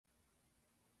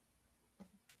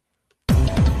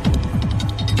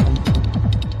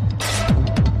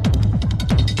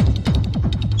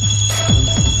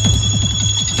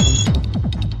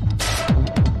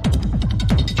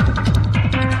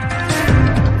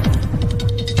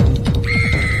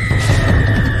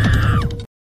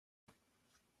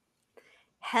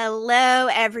Hello,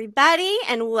 everybody,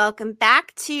 and welcome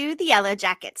back to the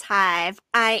Yellowjackets Hive.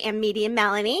 I am Media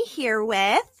Melanie here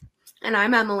with, And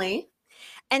I'm Emily.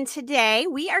 and today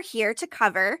we are here to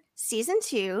cover Season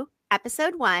 2,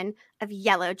 Episode 1 of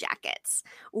Yellowjackets,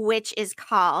 which is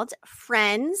called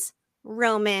Friends,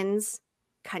 Romans,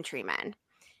 Countrymen.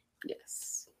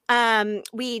 Yes.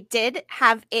 We did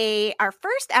have our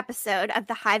first episode of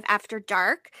the Hive After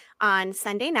Dark on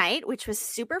Sunday night, which was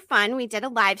super fun. We did a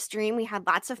live stream. We had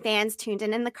lots of fans tuned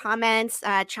in the comments,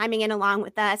 chiming in along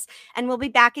with us. And we'll be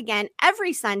back again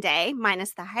every Sunday,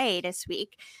 minus the hiatus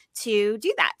week, to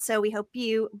do that. So we hope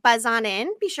you buzz on in.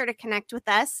 Be sure to connect with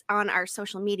us on our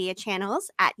social media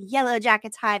channels at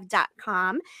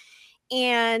yellowjacketshive.com.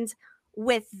 And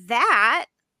with that,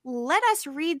 let us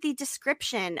read the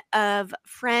description of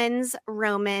Friends,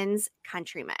 Romans,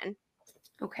 Countrymen.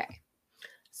 Okay.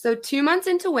 So 2 months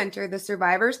into winter, the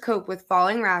survivors cope with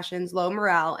falling rations, low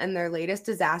morale, and their latest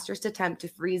disastrous attempt to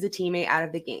freeze a teammate out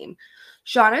of the game.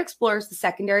 Shauna explores the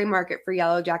secondary market for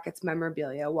Yellowjackets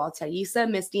memorabilia, while Thaisa,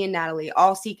 Misty, and Natalie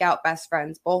all seek out best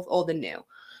friends, both old and new.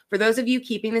 For those of you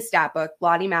keeping the stat book,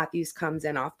 Lottie Matthews comes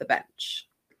in off the bench.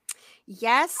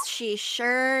 Yes, she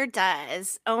sure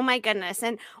does. Oh my goodness.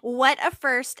 And what a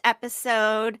first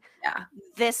episode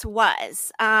this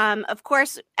was. Of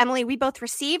course, Emily, we both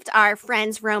received our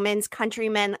Friends, Romans,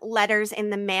 Countrymen letters in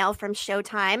the mail from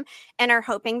Showtime and are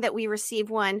hoping that we receive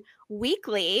one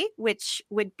weekly, which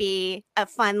would be a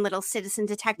fun little citizen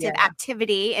detective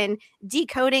activity in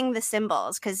decoding the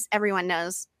symbols, because everyone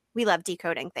knows we love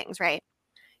decoding things, right?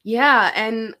 Yeah,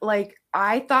 and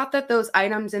I thought that those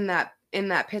items in that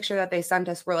picture that they sent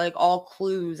us were all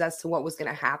clues as to what was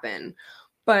going to happen.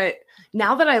 But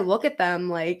now that I look at them,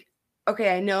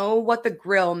 okay, I know what the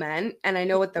grill meant and I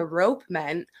know what the rope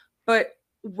meant, but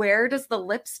where does the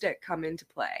lipstick come into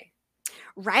play?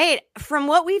 Right. From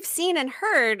what we've seen and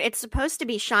heard, it's supposed to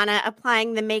be Shauna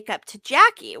applying the makeup to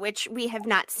Jackie, which we have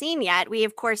not seen yet. We,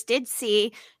 of course, did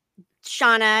see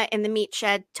Shauna in the meat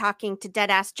shed talking to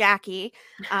dead-ass Jackie.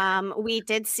 We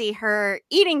did see her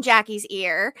eating Jackie's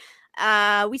ear.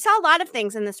 We saw a lot of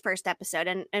things in this first episode,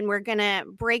 and we're going to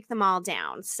break them all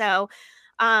down. So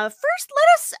first, let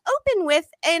us open with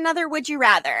another Would You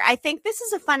Rather. I think this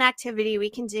is a fun activity we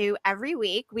can do every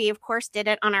week. We, of course, did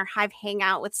it on our Hive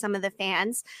Hangout with some of the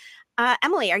fans.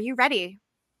 Emily, are you ready?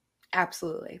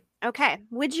 Absolutely. Okay.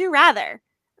 Would you rather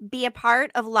be a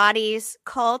part of Lottie's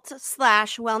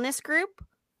cult/wellness group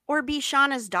or be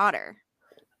Shauna's daughter?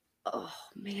 Oh,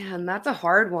 man, that's a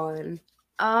hard one.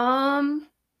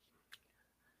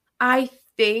 I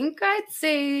think I'd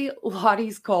say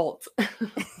Lottie's cult.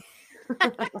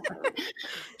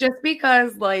 Just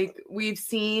because we've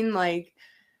seen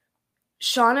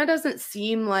Shauna doesn't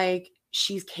seem like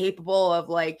she's capable of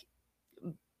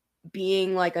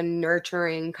being a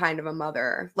nurturing kind of a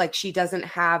mother. She doesn't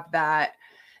have that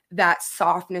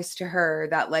softness to her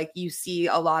that you see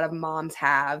a lot of moms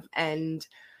have. And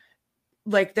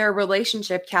their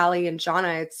relationship, Callie and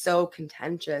Shauna, it's so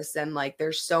contentious and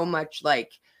there's so much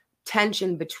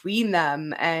tension between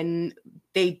them, and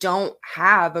they don't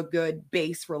have a good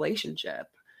base relationship.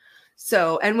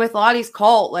 So, and with Lottie's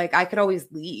cult, I could always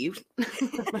leave.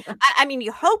 I mean,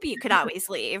 you hope you could always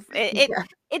leave.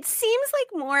 It seems like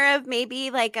more of maybe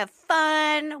a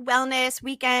fun wellness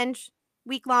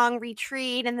week-long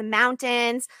retreat in the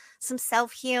mountains, some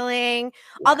self-healing.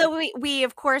 Yeah. Although we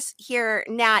of course hear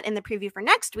Nat in the preview for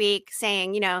next week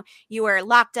saying, you were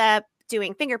locked up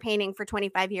doing finger painting for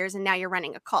 25 years and now you're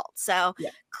running a cult. So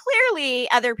clearly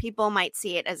other people might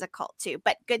see it as a cult too.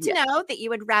 But good to know that you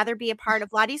would rather be a part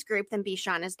of Lottie's group than be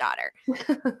Shauna's daughter.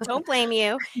 Don't blame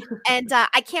you. And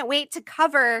I can't wait to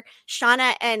cover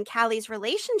Shauna and Callie's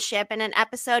relationship in an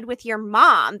episode with your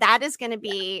mom. That is going to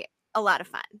be a lot of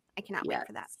fun. I cannot wait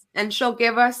for that. And she'll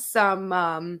give us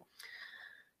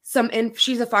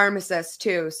she's a pharmacist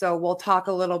too, so we'll talk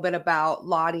a little bit about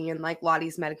Lottie and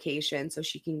Lottie's medication, so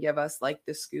she can give us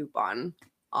the scoop on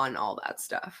all that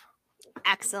stuff.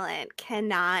 Excellent.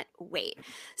 Cannot wait.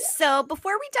 So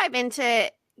before we dive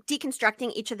into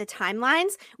deconstructing each of the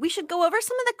timelines, we should go over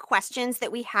some of the questions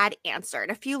that we had answered,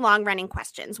 a few long-running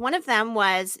questions. One of them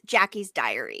was Jackie's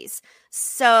diaries.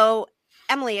 So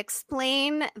Emily,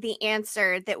 explain the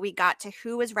answer that we got to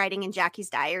who was writing in Jackie's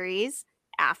diaries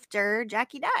after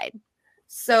Jackie died.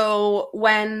 So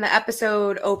when the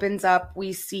episode opens up,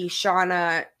 we see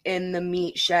Shauna in the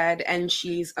meat shed, and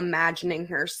she's imagining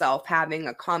herself having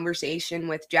a conversation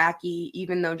with Jackie,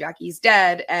 even though Jackie's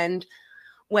dead. And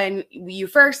when you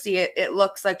first see it, it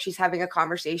looks like she's having a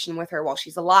conversation with her while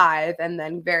she's alive. And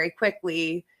then very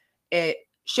quickly, it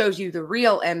shows you the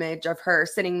real image of her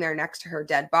sitting there next to her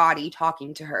dead body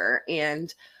talking to her.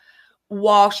 And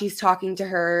while she's talking to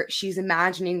her, she's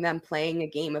imagining them playing a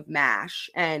game of MASH.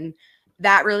 And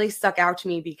that really stuck out to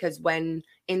me because when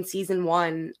in season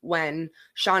 1, when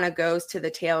Shauna goes to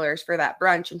the Taylors for that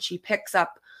brunch and she picks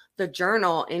up the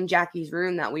journal in Jackie's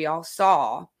room that we all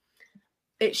saw,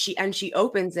 she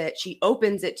opens it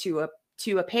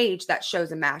to a page that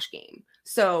shows a MASH game.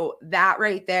 So that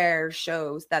right there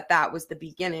shows that was the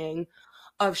beginning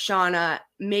of Shauna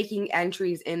making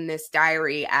entries in this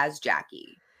diary as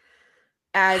Jackie,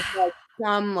 as like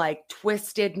some like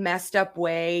twisted, messed up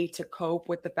way to cope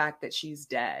with the fact that she's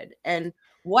dead. And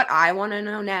what I want to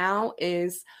know now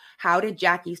is, how did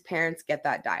Jackie's parents get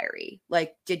that diary?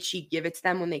 Like, did she give it to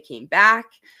them when they came back?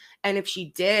 And if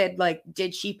she did, like,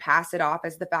 did she pass it off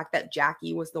as the fact that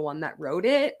Jackie was the one that wrote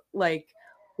it? Like,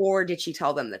 or did she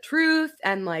tell them the truth?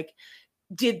 And like,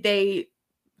 did they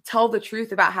tell the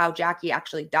truth about how Jackie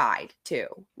actually died too?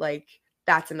 Like,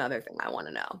 that's another thing I want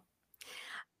to know.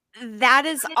 That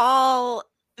is all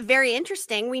very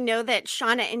interesting. We know that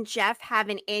Shauna and Jeff have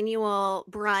an annual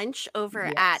brunch over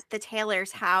at Yes. the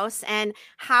Taylor's house, and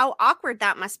how awkward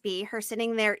that must be, her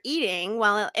sitting there eating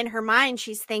while in her mind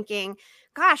she's thinking,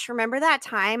 gosh, remember that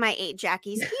time I ate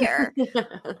Jackie's ear?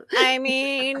 I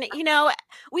mean,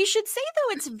 we should say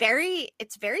though it's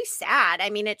very sad. I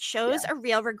mean, it shows Yeah. a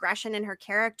real regression in her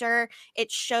character.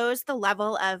 It shows the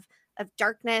level of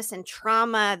darkness and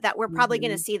trauma that we're probably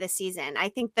going to Mhm. see this season. I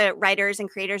think the writers and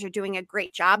creators are doing a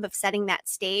great job of setting that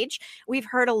stage. We've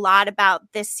heard a lot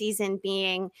about this season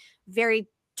being very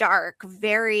dark,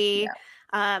 very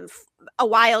Yeah. a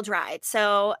wild ride.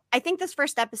 So I think this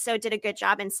first episode did a good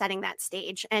job in setting that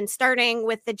stage, and starting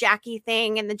with the Jackie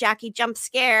thing and the Jackie jump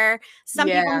scare. Some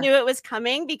people Yeah. knew it was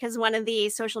coming because one of the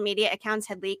social media accounts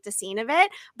had leaked a scene of it,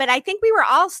 but I think we were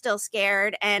all still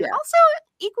scared and Yeah. also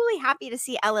equally happy to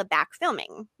see Ella back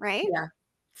filming, right? Yeah.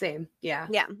 Same. Yeah.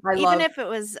 Yeah, I even love if it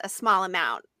was a small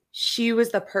amount. She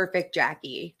was the perfect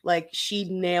Jackie. Like, she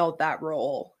nailed that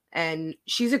role. And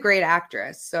she's a great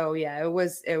actress. So yeah, it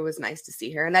was nice to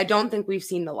see her. And I don't think we've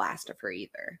seen the last of her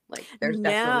either. Like, there's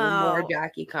definitely more No.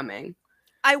 Jackie coming.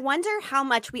 I wonder how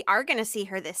much we are going to see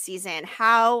her this season.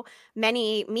 How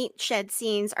many meat shed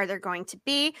scenes are there going to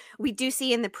be? We do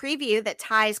see in the preview that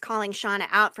Ty's calling Shauna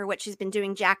out for what she's been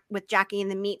doing with Jackie in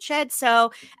the meat shed.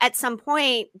 So at some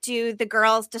point, do the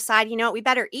girls decide, you know what, we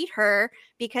better eat her?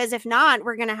 Because if not,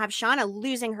 we're going to have Shauna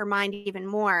losing her mind even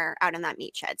more out in that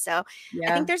meat shed. So I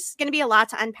Yeah. think there's going to be a lot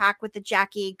to unpack with the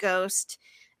Jackie ghost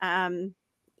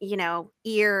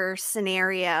ear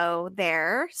scenario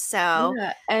there. So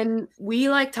Yeah. And we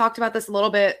like talked about this a little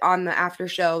bit on the after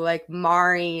show. Like,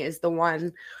 Mari is the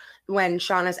one when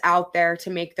Shauna's out there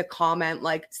to make the comment,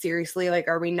 like, seriously, like,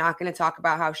 are we not going to talk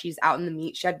about how she's out in the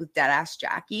meat shed with dead ass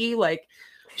Jackie? Like,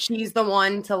 she's the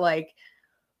one to like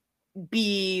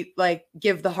be like,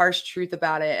 give the harsh truth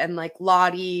about it. And like,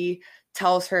 Lottie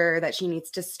tells her that she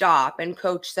needs to stop. And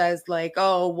Coach says, like,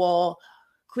 oh, well,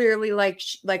 clearly, like,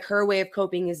 like her way of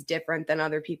coping is different than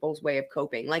other people's way of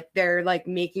coping. Like, they're like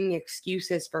making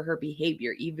excuses for her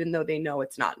behavior, even though they know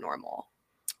it's not normal.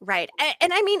 right.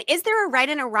 And I mean, is there a right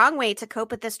and a wrong way to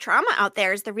cope with this trauma out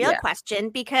there is the real Yeah. question,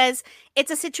 because it's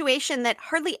a situation that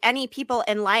hardly any people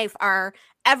in life are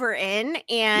ever in.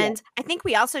 Yeah. And I think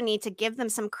we also need to give them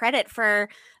some credit for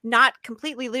not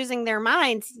completely losing their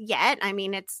minds yet. I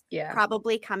mean, it's Yeah.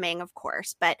 probably coming, of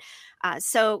course. But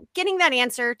so getting that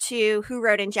answer to who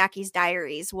wrote in Jackie's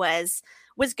diaries was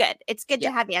good. It's good Yeah.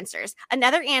 to have answers.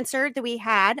 Another answer that we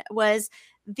had was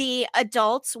the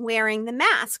adults wearing the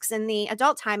masks in the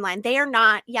adult timeline. They are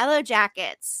not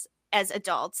Yellowjackets as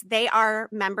adults. They are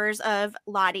members of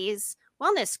Lottie's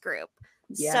wellness group.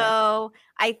 Yeah. So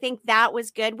I think that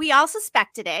was good. We all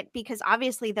suspected it because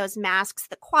obviously those masks,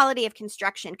 the quality of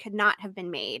construction could not have been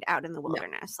made out in the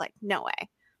wilderness. Like, no way.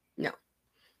 No.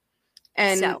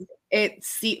 And So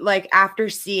like, after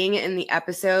seeing it in the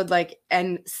episode, like,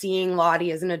 and seeing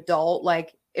Lottie as an adult,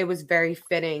 like, it was very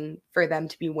fitting for them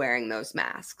to be wearing those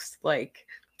masks. Like,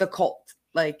 the cult,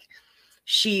 like,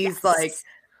 she's like yes.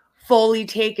 fully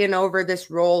taken over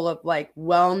this role of like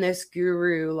wellness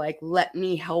guru, like, let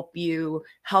me help you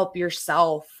help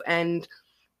yourself. And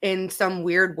in some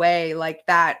weird way, like,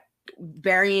 that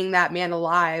burying that man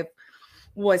alive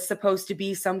was supposed to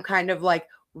be some kind of like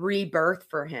rebirth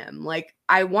for him. Like,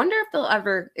 I wonder if they'll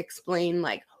ever explain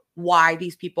like why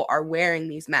these people are wearing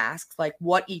these masks, like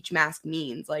what each mask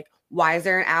means. Like, why is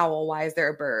there an owl? Why is there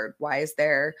a bird? Why is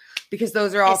there, because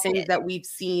those are all things that we've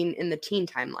seen in the teen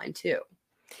timeline too.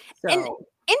 So, and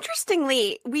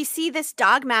interestingly, we see this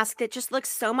dog mask that just looks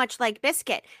so much like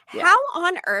Biscuit. yeah. How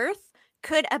on earth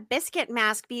could a biscuit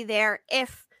mask be there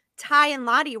if Ty and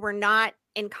Lottie were not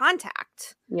in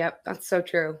contact? Yep, that's so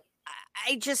true.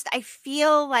 I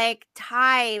feel like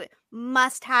Ty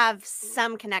must have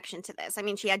some connection to this. I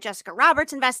mean, she had Jessica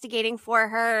Roberts investigating for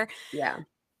her. Yeah.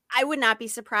 I would not be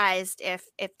surprised if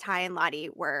Ty and Lottie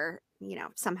were,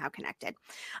 somehow connected.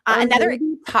 Or Another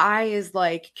maybe Ty is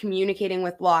like communicating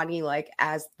with Lottie like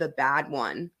as the bad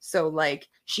one. So like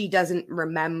she doesn't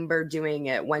remember doing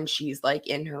it when she's like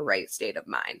in her right state of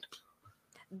mind.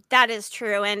 That is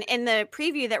true. And in the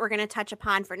preview that we're going to touch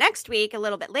upon for next week, a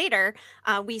little bit later,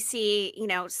 we see,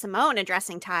 Simone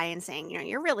addressing Ty and saying,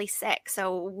 you're really sick.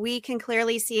 So we can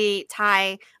clearly see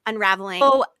Ty unraveling.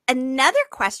 So another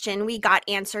question we got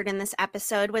answered in this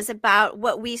episode was about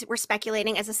what we were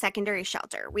speculating as a secondary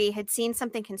shelter. We had seen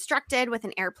something constructed with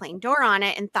an airplane door on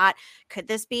it and thought, could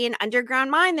this be an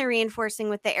underground mine they're reinforcing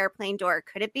with the airplane door?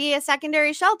 Could it be a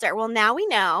secondary shelter? Well, now we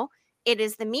know it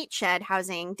is the meat shed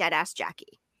housing Deadass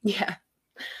Jackie. Yeah.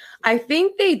 I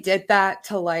think they did that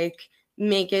to like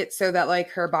make it so that like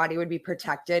her body would be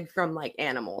protected from like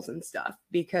animals and stuff,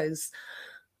 because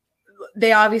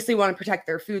they obviously want to protect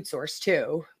their food source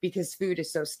too, because food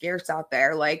is so scarce out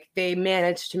there. Like they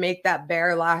managed to make that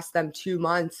bear last them 2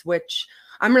 months, which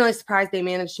I'm really surprised they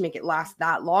managed to make it last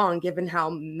that long given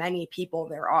how many people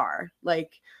there are.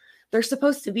 Like there's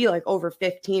supposed to be like over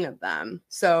 15 of them.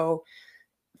 So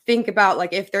think about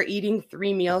like if they're eating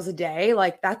 3 meals a day,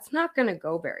 like that's not going to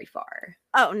go very far.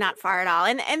 Oh, not far at all.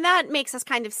 And that makes us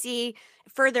kind of see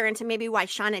further into maybe why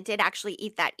Shauna did actually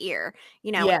eat that ear,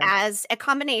 Yeah. as a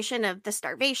combination of the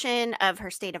starvation, of her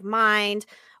state of mind,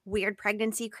 weird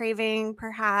pregnancy craving,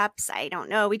 perhaps. I don't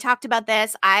know. We talked about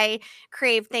this. I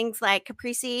crave things like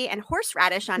caprese and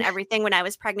horseradish on everything when I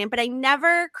was pregnant, but I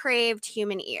never craved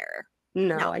human ear.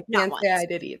 No, No, I not can't say I once.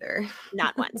 did either.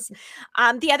 Not once.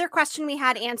 The other question we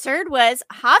had answered was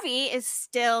Javi is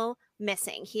still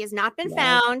missing. He has not been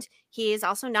Yeah. found. He is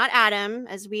also not Adam,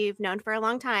 as we've known for a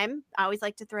long time. I always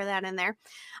like to throw that in there.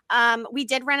 We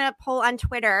did run a poll on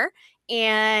Twitter,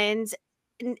 and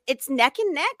it's neck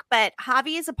and neck, but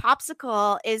Javi is a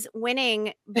popsicle is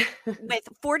winning with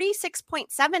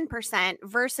 46.7%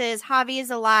 versus Javi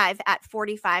is alive at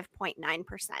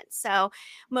 45.9%. So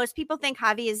most people think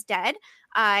Javi is dead.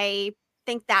 I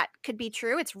think that could be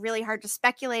true. It's really hard to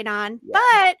speculate on, Yeah.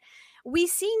 but we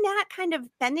see Nat kind of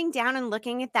bending down and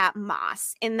looking at that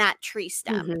moss in that tree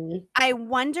stump. Mhm. I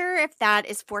wonder if that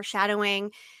is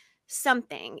foreshadowing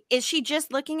something. Is she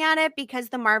just looking at it because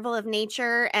the marvel of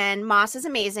nature, and moss is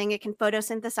amazing. It can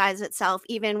photosynthesize itself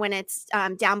even when it's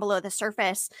down below the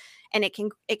surface, and it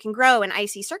can grow in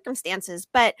icy circumstances.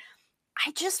 But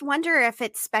I just wonder if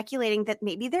it's speculating that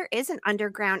maybe there is an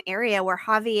underground area where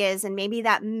Javi is, and maybe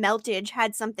that meltage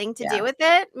had something to do Yeah. with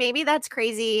it. Maybe that's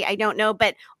crazy. I don't know.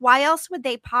 But why else would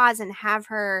they pause and have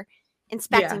her Yeah.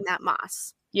 inspecting that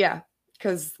moss? Yeah.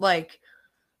 Because like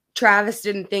Travis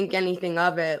didn't think anything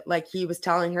of it. Like he was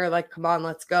telling her, like, come on,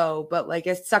 let's go. But like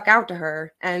it stuck out to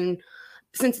her. And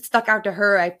since it stuck out to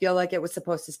her, I feel like it was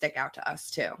supposed to stick out to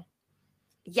us too.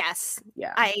 Yes,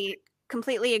 Yeah. I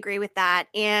completely agree with that.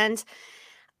 And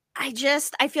I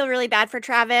feel really bad for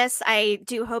Travis. I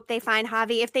do hope they find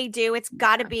Javi. If they do, it's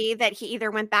got to be that he either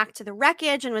went back to the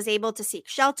wreckage and was able to seek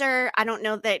shelter. I don't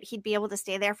know that he'd be able to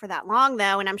stay there for that long,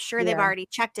 though. And I'm sure they've Yeah. already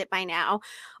checked it by now.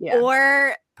 Yeah.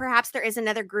 Or perhaps there is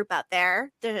another group out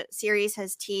there. The series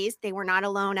has teased they were not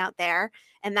alone out there.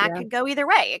 And that Yeah. could go either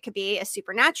way. It could be a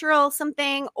supernatural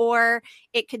something, or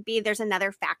it could be there's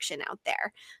another faction out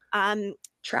there.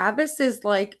 Travis is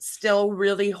like still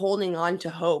really holding on to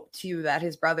hope too that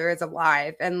his brother is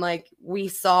alive. And like we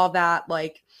saw that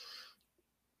like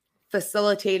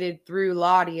facilitated through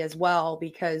Lottie as well,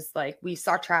 because like we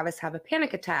saw Travis have a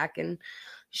panic attack and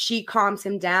she calms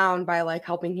him down by like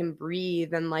helping him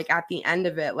breathe. And like at the end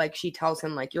of it, like she tells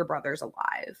him like your brother's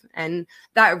alive. And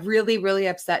that really, really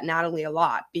upset Natalie a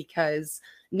lot, because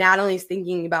Natalie's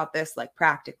thinking about this like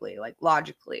practically, like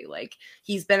logically. Like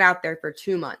he's been out there for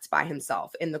 2 months by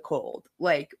himself in the cold.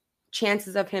 Like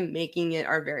chances of him making it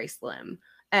are very slim.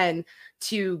 And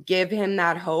to give him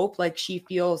that hope, like she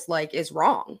feels like is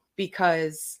wrong,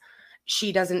 because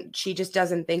she just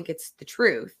doesn't think it's the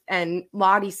truth. And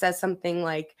Lottie says something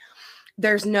like,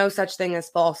 there's no such thing as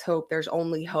false hope, there's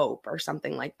only hope, or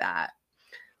something like that.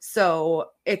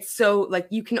 So it's so like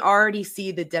you can already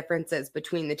see the differences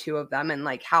between the two of them and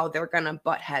like how they're gonna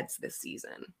butt heads this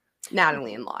season.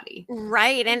 Natalie and Lottie.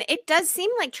 Right. And it does seem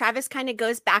like Travis kind of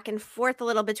goes back and forth a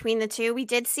little between the two. We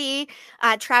did see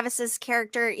Travis's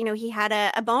character, he had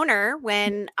a boner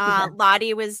when Yeah.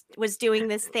 Lottie was doing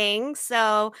this thing.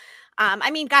 So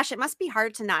I mean, gosh, it must be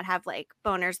hard to not have like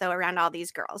boners though around all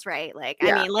these girls, right? Like, I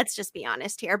Yeah. mean, let's just be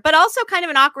honest here. But also kind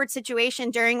of an awkward situation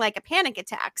during like a panic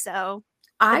attack. So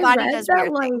the I body read does that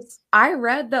weird like things. I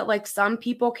read that like some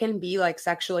people can be like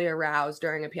sexually aroused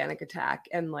during a panic attack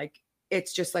and like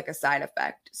it's just like a side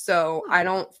effect. So Hmm. I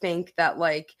don't think that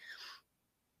like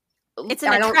It's an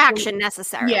I don't think attraction yeah,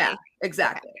 necessarily. Okay.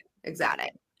 exactly. Got Exactly.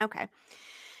 it. Okay.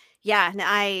 Yeah, and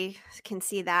I can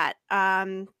see that.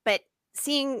 But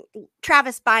seeing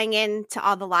Travis buying into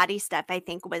all the Lottie stuff, I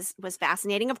think was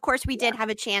fascinating. Of course, we Yeah. did have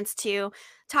a chance to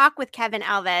talk with Kevin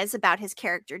Alves about his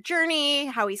character journey,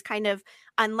 how he's kind of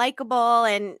unlikable,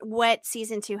 and what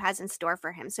season 2 has in store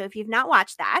for him. So if you've not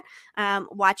watched that,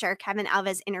 watch our Kevin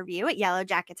Alves interview at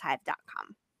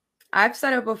yellowjacketshive.com. I've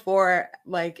said it before,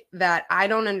 like that I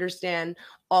don't understand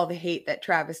all the hate that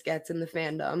Travis gets in the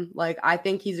fandom. Like, I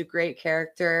think he's a great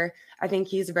character. I think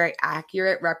he's a very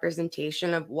accurate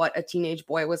representation of what a teenage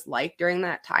boy was like during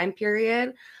that time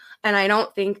period. And I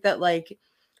don't think that like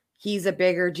he's a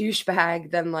bigger douchebag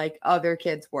than like other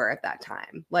kids were at that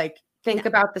time. Like, No. think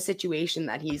about the situation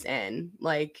that he's in.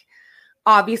 Like,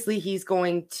 obviously, he's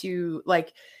going to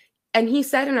like, and he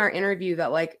said in our interview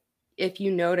that like if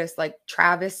you notice, like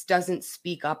Travis doesn't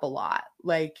speak up a lot,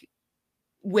 like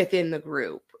within the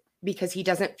group because he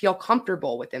doesn't feel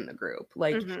comfortable within the group.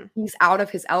 Like Hmm. he's out of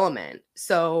his element.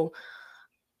 So,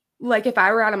 like, if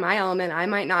I were out of my element, I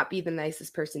might not be the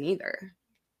nicest person either.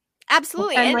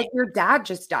 Absolutely. And And like your dad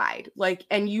just died, like,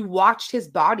 and you watched his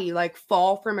body like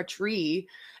fall from a tree,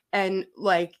 and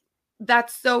like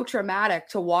that's so traumatic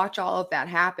to watch all of that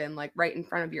happen, like right in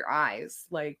front of your eyes.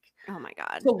 Like, oh my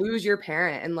God. to lose your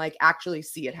parent and like actually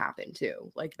see it happen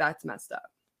too. Like that's messed up.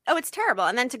 Oh, it's terrible.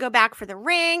 And then to go back for the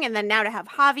ring and then now to have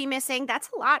Javi missing, that's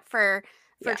a lot for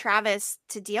Yeah, Travis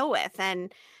to deal with.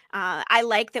 And I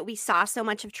like that we saw so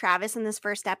much of Travis in this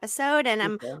first episode. And me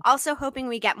I'm too. also hoping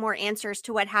we get more answers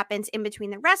to what happens in between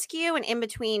the rescue and in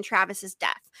between Travis's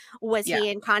death. Was Yeah, he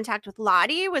in contact with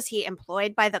Lottie? Was he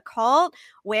employed by the cult?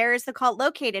 Where is the cult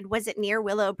located? Was it near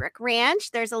Willow Brick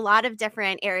Ranch? There's a lot of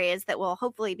different areas that we'll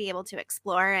hopefully be able to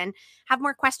explore and have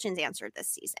more questions answered this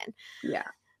season. yeah.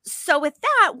 So, with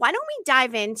that, why don't we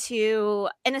dive into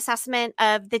an assessment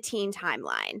of the teen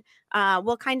timeline?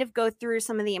 We'll kind of go through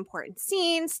some of the important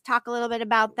scenes, talk a little bit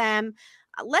about them.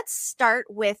 Let's start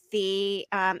with the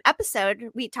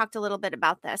episode. We talked a little bit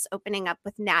about this, opening up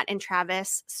with Nat and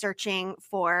Travis searching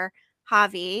for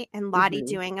Javi and Lottie Hmm.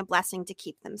 doing a blessing to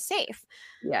keep them safe.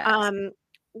 Yes. Um,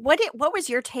 what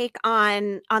was your take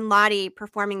on Lottie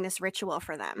performing this ritual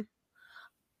for them?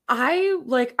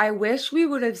 I wish we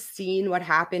would have seen what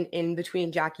happened in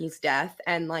between Jackie's death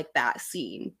and like that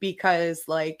scene, because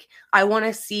like I want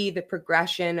to see the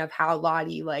progression of how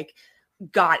Lottie like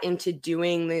got into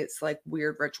doing this like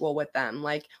weird ritual with them.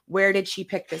 Like, where did she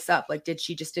pick this up? Like, did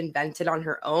she just invent it on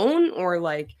her own, or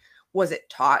like was it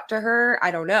taught to her?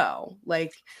 I don't know.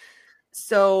 Like,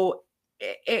 so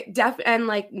it and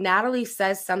like Natalie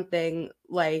says something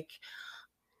like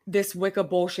this Wicca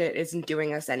bullshit isn't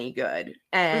doing us any good.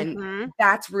 And Hmm.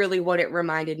 that's really what it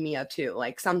reminded me of too.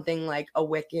 Like something like a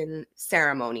Wiccan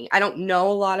ceremony. I don't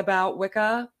know a lot about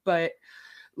Wicca, but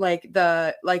like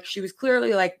she was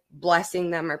clearly like blessing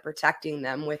them or protecting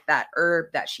them with that herb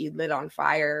that she lit on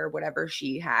fire or whatever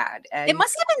she had. It And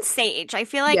must have been sage. I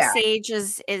feel like yeah, sage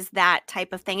is that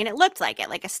type of thing, and it looked like it,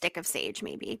 like a stick of sage,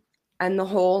 maybe. and the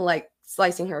whole like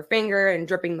slicing her finger and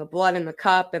dripping the blood in the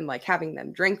cup and like having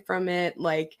them drink from it,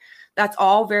 like that's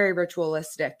all very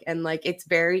ritualistic, and like it's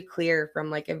very clear from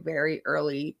like a very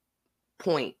early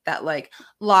point that like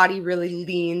Lottie really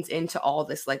leans into all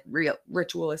this like real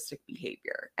ritualistic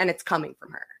behavior, and it's coming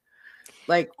from her.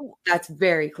 Like that's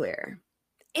very clear.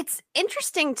 It's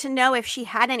interesting to know if she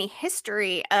had any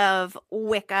history of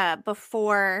Wicca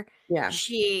before Yeah.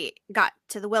 she got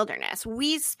to the wilderness.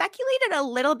 We speculated a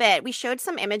little bit. We showed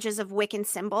some images of Wiccan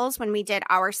symbols when we did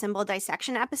our symbol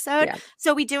dissection episode. Yeah.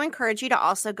 So we do encourage you to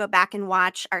also go back and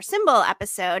watch our symbol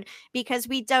episode because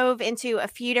we dove into a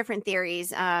few different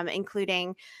theories,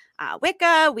 including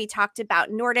Wicca. We talked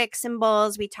about Nordic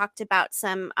symbols. We talked about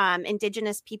some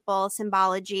indigenous people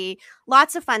symbology.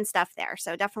 Lots of fun stuff there.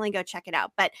 So definitely go check it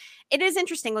out. But it is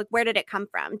interesting. Like, where did it come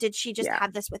from? Did she just Yeah.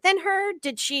 have this within her?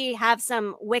 Did she have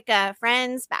some Wicca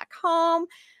friends back home?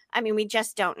 I mean, we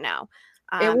just don't know.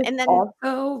 It was And then,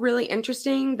 also really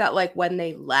interesting that like when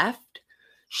they left,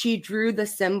 she drew the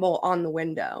symbol on the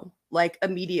window like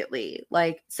immediately.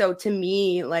 Like, so to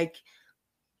me, like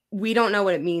we don't know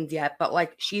what it means yet, but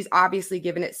like she's obviously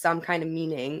given it some kind of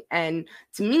meaning. And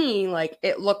to me, like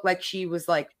it looked like she was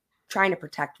like trying to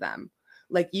protect them,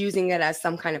 like using it as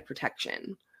some kind of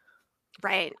protection.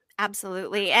 Right.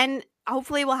 Absolutely. And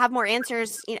hopefully we'll have more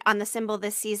answers on the symbol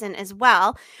this season as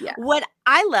well. Yeah. What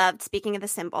I loved, speaking of the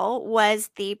symbol, was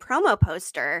the promo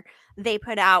poster they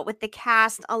put out with the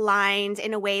cast aligned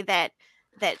in a way that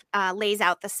lays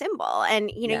out the symbol.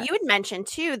 And Yes. you had mentioned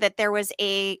too that there was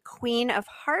a Queen of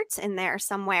Hearts in there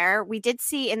somewhere. We did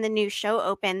see in the new show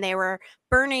open they were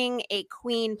burning a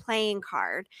Queen playing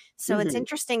card. So it's Hmm.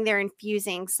 interesting they're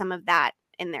infusing some of that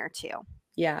in there too.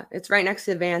 Yeah, it's right next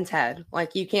to Van's head.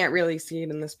 Like you can't really see it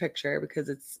in this picture because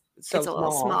it's so It's a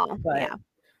little small, small. but Yeah.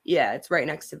 yeah, it's right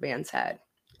next to Van's head.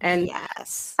 And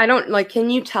Yes. I don't like, can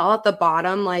you tell at the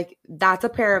bottom, like that's a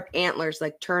pair of antlers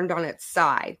like turned on its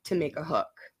side to make a hook?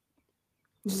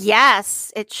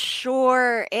 Yes, it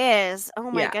sure is. Oh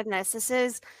my Yeah. goodness. This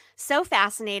is so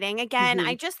fascinating. Again,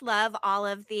 I Hmm. just love all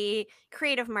of the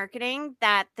creative marketing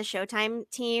that the Showtime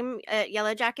team at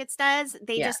Yellowjackets does.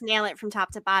 They Yeah. just nail it from top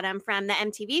to bottom, from the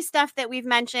MTV stuff that we've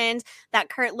mentioned, that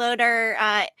Kurt Loder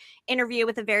interview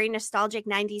with a very nostalgic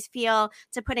 90s feel,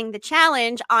 to putting the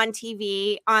challenge on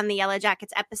TV on the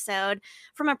Yellowjackets episode.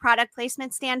 From a product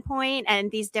placement standpoint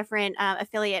and these different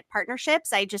affiliate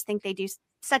partnerships, I just think they do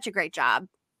such a great job.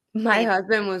 My They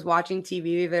husband was watching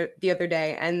TV the other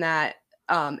day, and that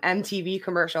MTV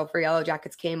commercial for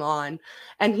Yellowjackets came on,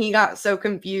 and he got so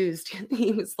confused.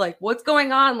 He was like, "What's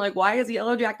going on? Like, why is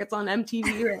Yellowjackets on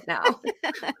MTV right now?"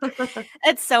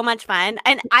 It's so much fun,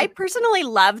 and I personally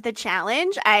love the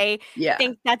challenge. I Yeah.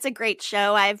 think that's a great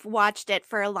show. I've watched it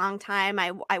for a long time.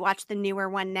 I watch the newer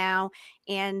one now,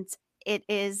 and it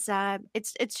is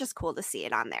it's just cool to see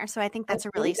it on there. So I think I that's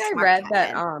a really think I smart read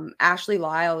that tie-in. Ashley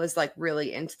Lyle is like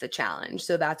really into the challenge,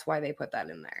 so that's why they put that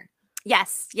in there.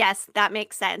 Yes, yes, that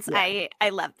makes sense. Yeah. I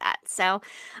love that. So,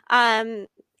 um,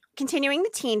 continuing the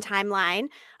teen timeline,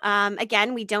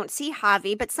 again, we don't see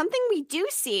Javi, but something we do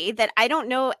see that I don't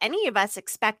know any of us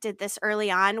expected this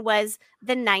early on was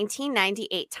the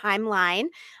 1998 timeline.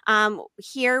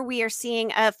 Here we are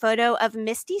seeing a photo of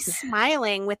Misty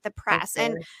smiling with the Of press,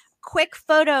 and course. quick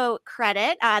photo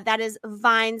credit. That is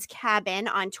Vine's Cabin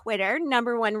on Twitter,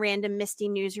 number one random Misty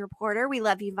news reporter. We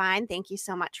love you, Vine. Thank you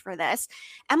so much for this.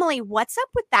 Emily, what's up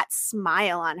with that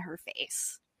smile on her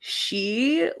face?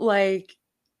 She like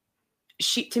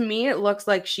she to me it looks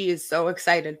like she is so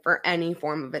excited for any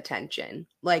form of attention,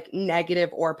 like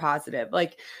negative or positive.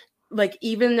 Like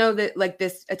even though that like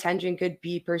this attention could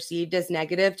be perceived as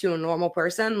negative to a normal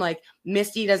person, like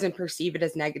Misty doesn't perceive it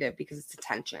as negative because it's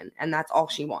attention and that's all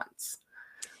she wants.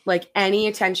 Like any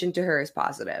attention to her is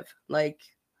positive. Like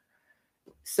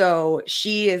so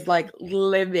she is like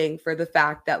living for the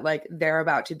fact that like they're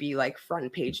about to be like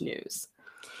front page news.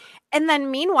 And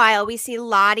then meanwhile, we see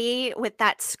Lottie with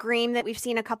that scream that we've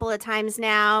seen a couple of times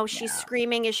now. She's Yeah.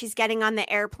 screaming as she's getting on the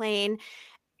airplane.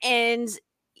 And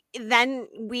then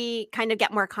we kind of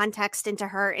get more context into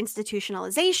her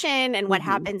institutionalization and what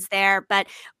Hmm. happens there. But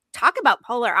talk about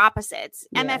polar opposites.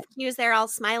 Yeah. MFQ is there all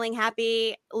smiling,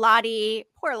 happy. Lottie,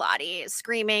 poor Lottie, is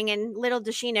screaming. And little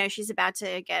does she know she's about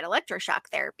to get electroshock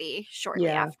therapy shortly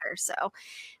Yeah. after.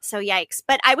 So yikes.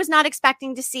 But I was not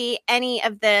expecting to see any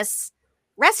of this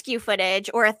rescue footage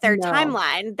or a third No.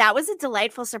 timeline. That was a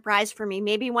delightful surprise for me,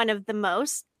 maybe one of the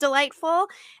most delightful.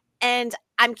 And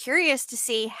I'm curious to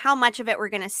see how much of it we're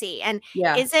going to see. And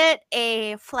Yeah. is it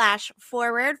a flash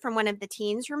forward from one of the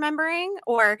teens remembering,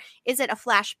 or is it a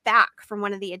flash back from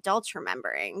one of the adults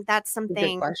remembering? That's A good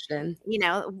something, question.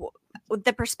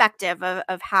 the perspective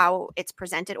of how it's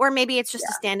presented. Or maybe it's just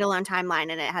a Yeah. standalone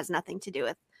timeline and it has nothing to do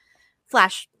with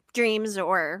flash dreams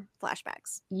or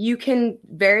flashbacks. You can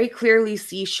very clearly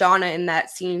see Shauna in that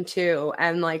scene too.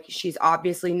 And like she's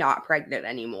obviously not pregnant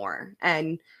anymore.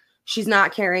 And she's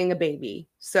not carrying a baby.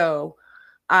 So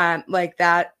like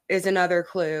that is another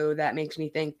clue that makes me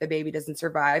think the baby doesn't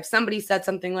survive. Somebody said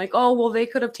something like, "Oh, well, they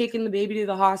could have taken the baby to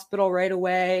the hospital right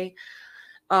away."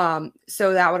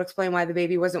 So that would explain why the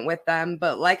baby wasn't with them.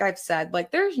 But like I've said,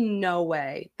 like there's no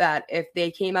way that if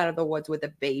they came out of the woods with a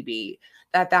baby,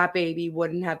 that baby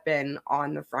wouldn't have been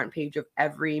on the front page of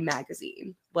every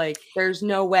magazine. Like there's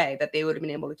no way that they would have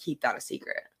been able to keep that a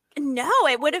secret. No,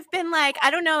 it would have been like,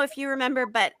 I don't know if you remember,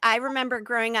 but I remember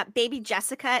growing up, baby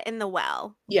Jessica in the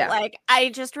well. Yeah. Like, I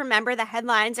just remember the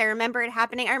headlines. I remember it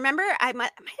happening. I remember I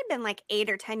might have been like 8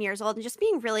 or 10 years old and just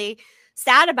being really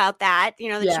sad about that,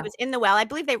 that she Yeah. was in the well. I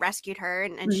believe they rescued her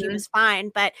and she Hmm. was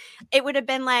fine, but it would have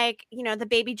been like, the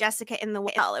baby Jessica in the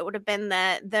well. It would have been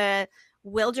the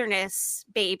wilderness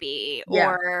baby Yeah.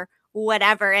 or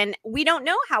whatever. And we don't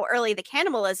know how early the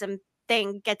cannibalism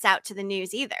thing gets out to the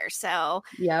news either. So,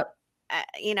 Yep.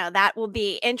 that will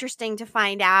be interesting to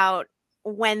find out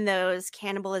when those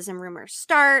cannibalism rumors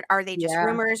start. Are they just Yeah.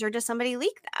 rumors or does somebody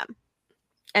leak them?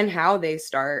 And how they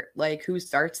start, like who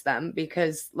starts them,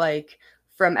 because like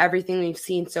from everything we've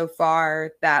seen so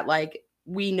far, that like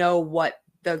we know what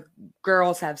the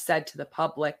girls have said to the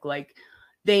public, like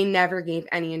they never gave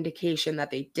any indication that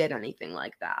they did anything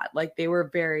like that. Like they were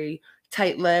very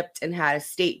tight-lipped and had a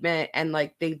statement, and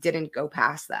like they didn't go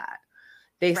past that.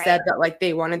 They Right. said that like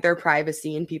they wanted their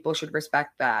privacy and people should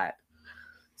respect that.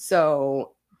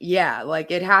 So yeah,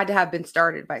 like it had to have been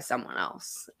started by someone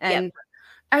else. Yep. And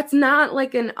that's not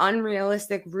like an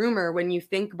unrealistic rumor when you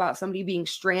think about somebody being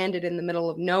stranded in the middle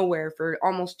of nowhere for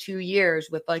almost 2 years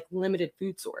with like limited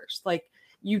food source. Like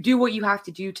you do what you have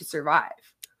to do to survive.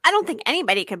 I don't think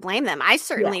anybody could blame them. I Yeah.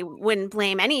 certainly wouldn't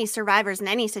blame any survivors in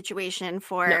any situation No,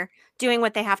 for doing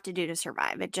what they have to do to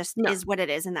survive. It just no, is what it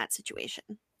is in that situation.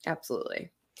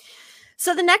 absolutely.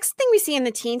 So the next thing we see in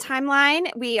the teen timeline,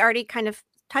 we already kind of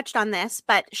touched on this,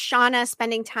 but Shauna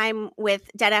spending time with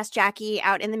Deadass Jackie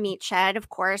out in the meat shed. Of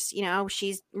course,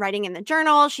 she's writing in the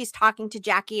journal. She's talking to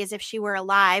Jackie as if she were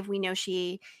alive. We know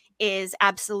she is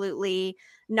absolutely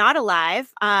not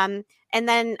alive. And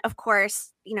then, of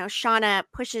course, Shauna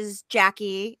pushes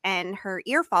Jackie and her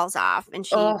ear falls off and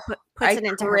she Oh, puts I it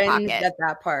into her cringed pocket. at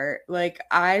that part. Like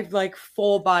I've like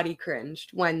full body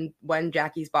cringed when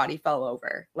Jackie's body fell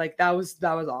over. Like that was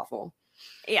awful.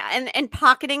 Yeah, and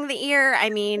pocketing the ear, I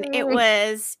mean, it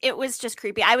was just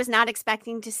creepy. I was not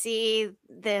expecting to see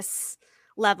this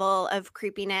level of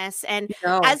creepiness. And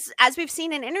No. as we've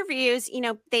seen in interviews,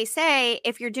 they say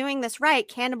if you're doing this right,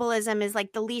 cannibalism is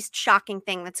like the least shocking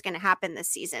thing that's going to happen this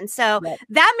season. So Yep.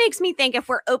 that makes me think if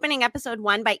we're opening episode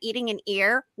 1 by eating an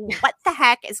ear, what the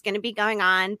heck is going to be going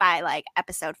on by like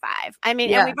episode 5? I mean,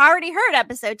 and Yeah. we've already heard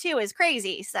episode 2 is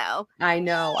crazy. So, I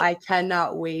know. I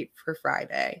cannot wait for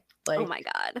Friday. oh Like my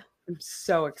God. I'm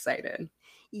so excited.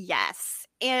 Yes.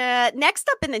 Next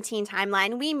up in the teen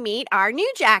timeline, we meet our new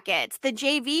jackets, the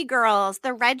JV girls,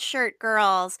 the red shirt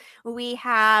girls. We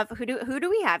have who do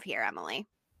we have here, Emily?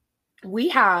 We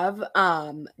have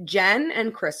Jen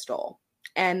and Crystal.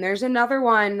 And there's another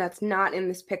one that's not in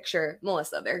this picture.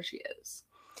 Melissa, there she is.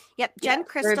 Yep, Yeah, Jen, they're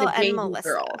Crystal, the and JV Melissa.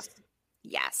 girls.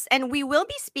 Yes, and we will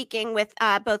be speaking with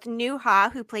both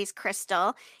Nuha, who plays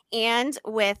Crystal, and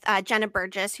with Jenna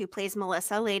Burgess, who plays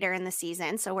Melissa later in the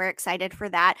season. So we're excited for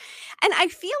that. And I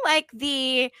feel like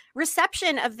the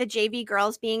reception of the JV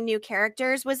girls being new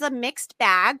characters was a mixed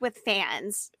bag with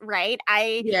fans, right?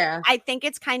 Yeah. I think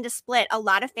it's kind of split. A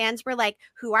lot of fans were like,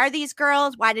 "Who are these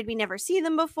girls? Why did we never see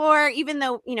them before?" Even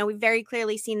though we've very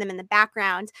clearly seen them in the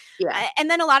background. Yeah. And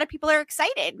then a lot of people are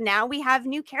excited. Now we have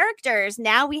new characters.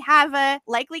 Now we have a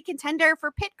likely contender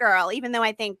for Pit Girl, even though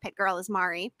I think Pit Girl is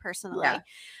Mari, personally. Yeah.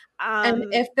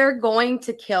 And if they're going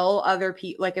to kill other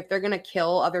people, like if they're going to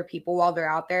kill other people while they're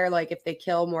out there, like if they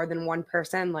kill more than one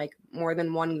person, like more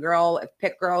than one girl, if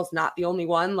Pit Girl's not the only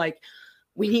one, like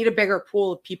we need a bigger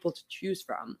pool of people to choose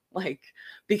from, like,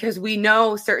 because we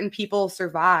know certain people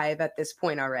survive at this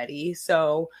point already.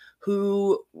 So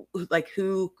who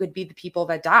could be the people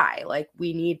that die? Like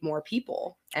we need more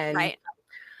people. And right.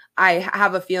 I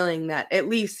have a feeling that at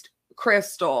least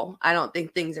Crystal, I don't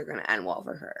think things are going to end well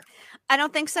for her. I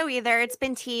don't think so either. It's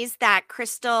been teased that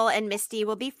Crystal and Misty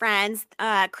will be friends.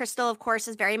 Crystal, of course,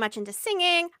 is very much into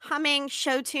singing, humming,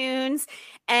 show tunes.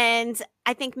 And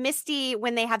I think Misty,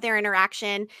 when they have their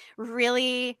interaction,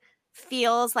 really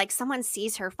feels like someone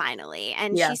sees her finally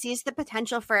and Yeah. she sees the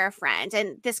potential for a friend.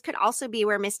 And this could also be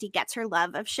where Misty gets her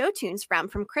love of show tunes from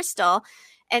Crystal,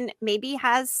 and maybe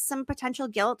has some potential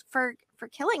guilt for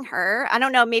killing her. I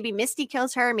don't know, maybe Misty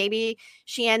kills her, maybe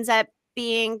she ends up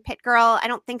being Pit Girl. I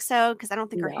don't think so, because I don't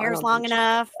think her No, I hair's don't long think so.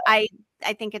 enough. I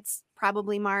think it's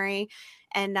probably Mari.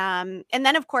 And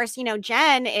then of course,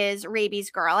 Jen is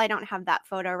Rabies girl. I don't have that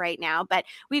photo right now, but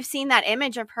we've seen that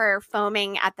image of her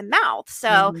foaming at the mouth.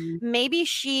 So maybe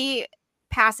she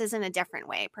passes in a different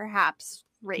way, perhaps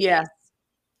rabies. Yeah.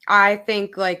 I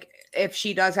think like if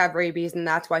she does have rabies and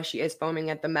that's why she is foaming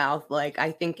at the mouth, like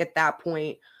I think at that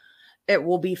point it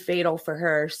will be fatal for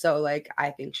her. So like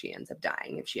I think she ends up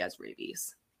dying if she has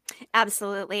rabies.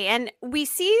 Absolutely. And we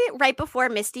see right before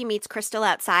Misty meets Crystal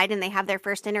outside and they have their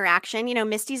first interaction,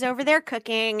 Misty's over there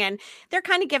cooking and they're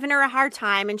kind of giving her a hard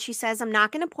time. And she says, "I'm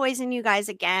not going to poison you guys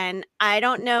again." I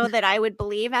don't know that I would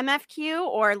believe MFQ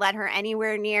or let her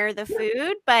anywhere near the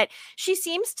food, but she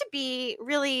seems to be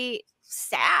really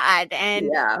sad. And,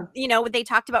 they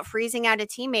talked about freezing out a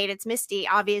teammate. It's Misty.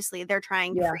 Obviously, they're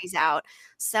trying to freeze out.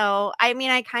 So, I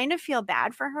mean, I kind of feel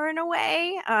bad for her in a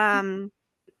way.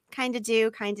 Kind of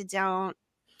do, kind of don't.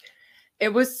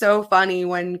 It was so funny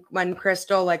when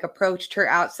Crystal like approached her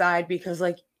outside because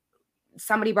like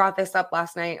somebody brought this up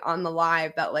last night on the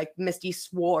live that like Misty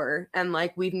swore, and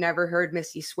like we've never heard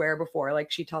Misty swear before.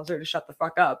 Like she tells her to shut the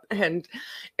fuck up, and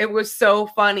it was so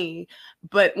funny.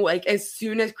 But like as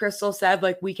soon as Crystal said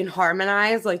like we can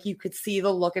harmonize, like you could see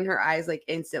the look in her eyes like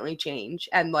instantly change,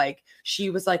 and like she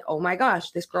was like, oh my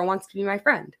gosh, this girl wants to be my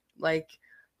friend. Like,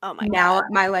 Oh my now God.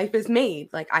 my life is made.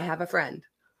 Like I have a friend.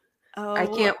 I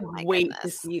Oh can't my wait to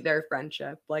goodness. see their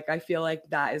friendship. Like I feel like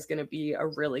that is going to be a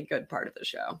really good part of the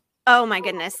show. Oh my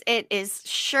goodness. It is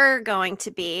sure going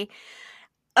to be.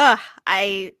 Ugh,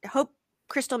 I hope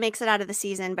Crystal makes it out of the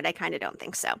season, but I kind of don't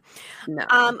think so.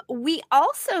 No. We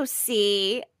also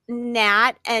see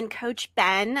Nat and Coach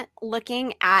Ben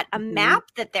looking at a Mhm. map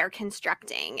that they're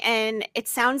constructing, and it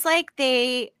sounds like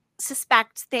they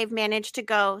suspect they've managed to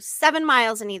go 7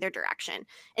 miles in either direction.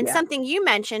 And Yeah. something you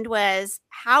mentioned was,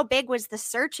 how big was the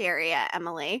search area,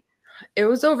 Emily? It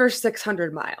was over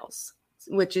 600 miles,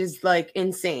 which is like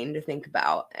insane to think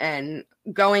about. And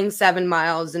going 7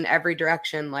 miles in every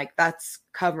direction, like that's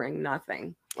covering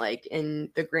nothing, like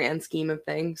in the grand scheme of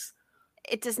things.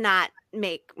 It does not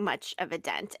make much of a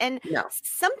dent. And No.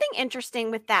 something interesting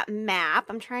with that map,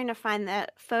 I'm trying to find the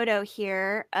photo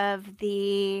here of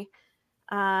the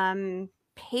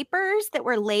papers that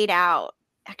were laid out.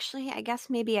 Actually, I guess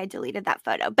maybe I deleted that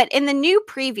photo. But in the new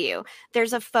preview,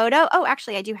 there's a photo. Oh,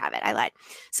 actually, I do have it. I lied.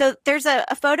 So there's a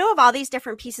photo of all these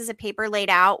different pieces of paper laid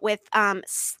out with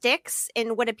sticks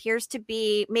in what appears to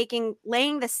be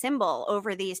laying the symbol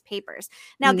over these papers.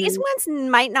 Now, these Hmm. ones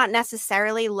might not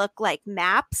necessarily look like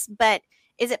maps, but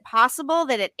is it possible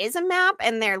that it is a map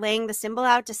and they're laying the symbol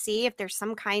out to see if there's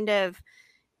some kind of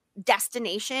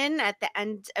destination at the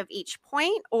end of each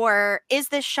point? Or is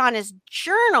this Shauna's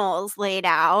journals laid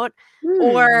out, Hmm.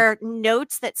 or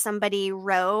notes that somebody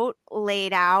wrote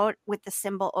laid out with the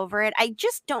symbol over it? I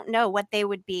just don't know what they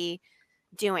would be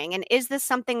doing. And is this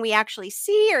something we actually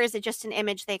see, or is it just an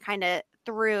image they kind of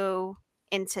threw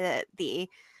into the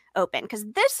open? Because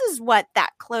this is what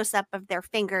that close up of their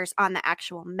fingers on the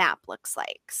actual map looks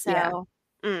like. Yeah. So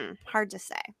hard to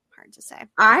say. Hard to say.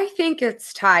 I think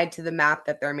it's tied to the map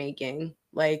that they're making.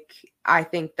 Like, I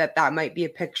think that that might be a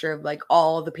picture of like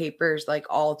all the papers, like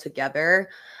all together.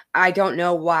 I don't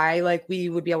know why, like, we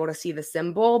would be able to see the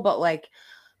symbol, but like,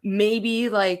 maybe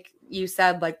like you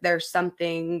said, like, there's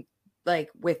something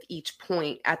like with each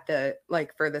point at the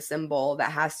like for the symbol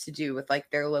that has to do with like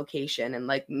their location, and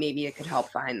like maybe it could help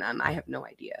find them. I have no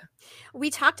idea.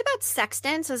 We talked about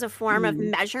sextants as a form of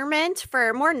Mhm. measurement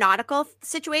for more nautical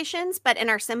situations, but in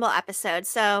our symbol episode.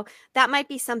 So that might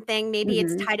be something, maybe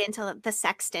it's Mhm. tied into the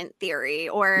sextant theory,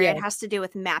 or Yeah. it has to do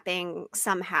with mapping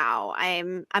somehow.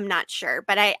 I'm not sure,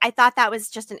 but I thought that was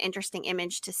just an interesting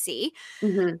image to see.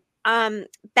 Mhm. Um,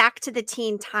 Back to the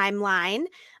teen timeline.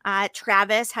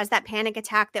 Travis has that panic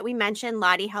attack that we mentioned.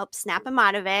 Lottie helps snap him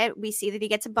out of it. We see that he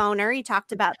gets a boner. He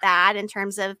talked about that in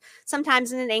terms of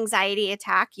sometimes in an anxiety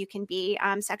attack, you can be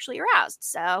sexually aroused.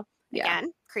 So, Yeah.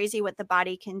 again, crazy what the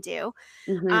body can do.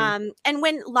 Mhm. And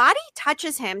when Lottie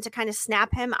touches him to kind of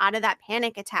snap him out of that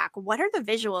panic attack, what are the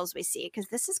visuals we see? Because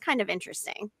this is kind of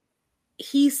interesting.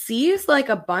 He sees like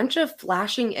a bunch of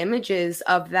flashing images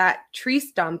of that tree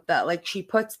stump that like she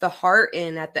puts the heart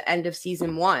in at the end of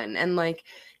season 1, and like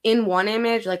in one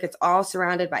image like it's all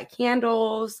surrounded by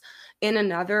candles, in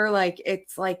another like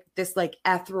it's like this like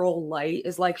ethereal light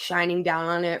is like shining down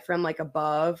on it from like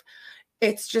above.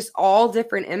 It's just all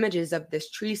different images of this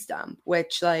tree stump,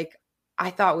 which like I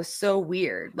thought was so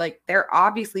weird. Like they're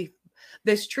obviously,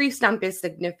 this tree stump is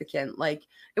significant. Like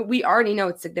we already know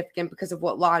it's significant because of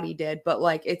what Lottie did, but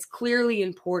like it's clearly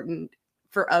important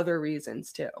for other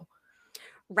reasons too.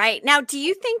 Right. Now, do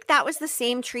you think that was the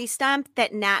same tree stump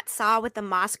that Nat saw with the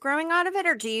moss growing out of it,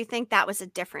 or do you think that was a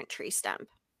different tree stump?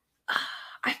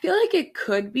 I feel like it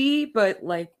could be, but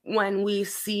like when we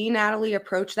see Natalie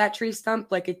approach that tree stump,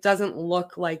 like it doesn't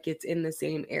look like it's in the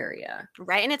same area.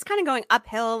 Right. And it's kind of going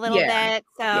uphill a little Yeah. bit.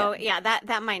 Yeah. So yeah,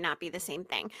 that might not be the same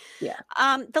thing. Yeah.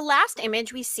 The last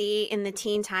image we see in the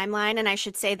teen timeline, and I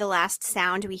should say the last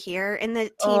sound we hear in the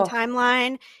teen Oh.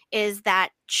 timeline, is that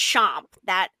chomp,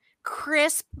 that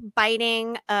crisp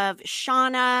biting of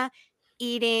Shauna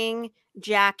eating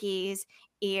Jackie's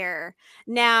ear.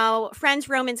 Now, friends,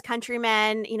 Romans,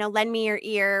 countrymen, lend me your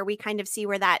ear. We kind of see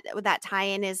where that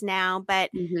tie-in is now.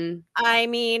 But Mhm. I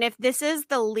mean, if this is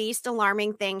the least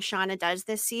alarming thing Shauna does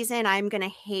this season, I'm going to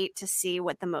hate to see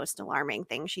what the most alarming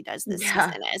thing she does this Yeah.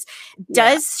 season is. Yeah.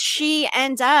 Does she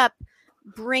end up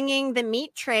bringing the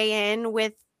meat tray in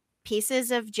with pieces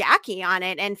of Jackie on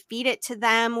it and feed it to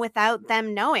them without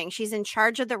them knowing? She's in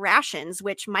charge of the rations,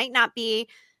 which might not be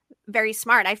very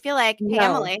smart. I feel like, hey, No.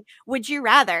 Emily, would you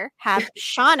rather have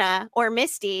Shauna or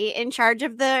Misty in charge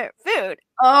of the food?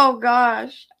 Oh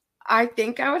gosh. I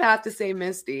think I would have to say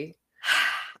Misty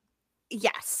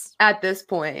Yes. at this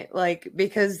point. Like,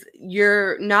 because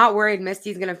you're not worried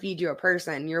Misty's gonna feed you a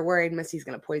person. You're worried Misty's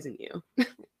gonna poison you.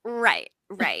 Right,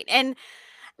 right. And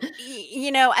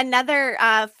another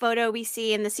photo we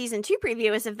see in the season 2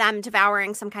 preview is of them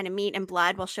devouring some kind of meat and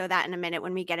blood. We'll show that in a minute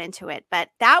when we get into it. But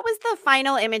that was the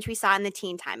final image we saw in the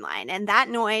teen timeline. And that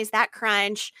noise, that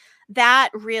crunch, that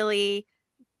really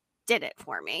did it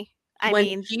for me. I When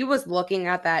mean, she was looking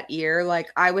at that ear,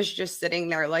 like I was just sitting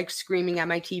there like screaming at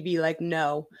my TV, like,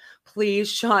 no,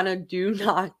 please, Shauna, do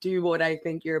not do what I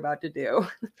think you're about to do.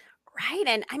 right.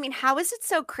 And I mean, how is it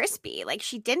so crispy? Like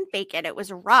she didn't bake it, it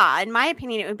was raw. In my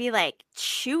opinion, it would be like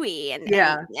chewy and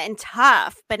Yeah.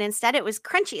 tough, but instead it was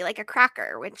crunchy like a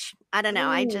cracker, which I don't know.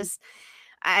 Mm.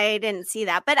 I didn't see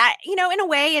that. But in a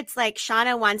way, it's like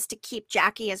Shauna wants to keep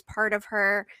Jackie as part of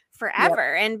her Yep.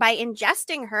 forever. And by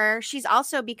ingesting her, she's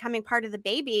also becoming part of the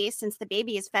baby since the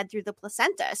baby is fed through the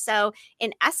placenta. So,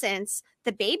 in essence,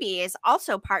 the baby is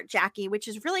also part Jackie, which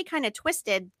is really kind of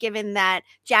twisted given that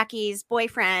Jackie's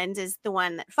boyfriend is the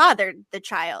one that fathered the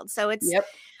child. So, it's Yep.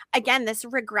 again, this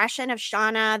regression of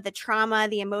Shauna, the trauma,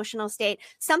 the emotional state.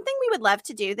 Something we would love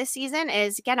to do this season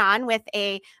is get on with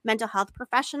a mental health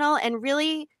professional and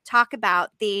really talk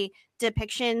about the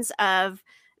depictions of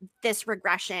this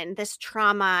regression, this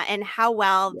trauma, and how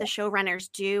well the Yep.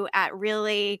 showrunners do at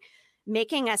really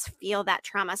making us feel that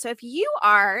trauma. So if you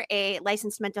are a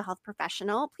licensed mental health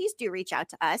professional, please do reach out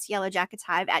to us,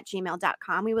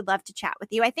 yellowjacketshive@gmail.com. We would love to chat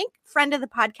with you. I think friend of the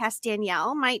podcast,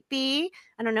 Danielle, might be.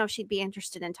 I don't know if she'd be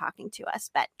interested in talking to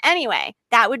us. But anyway,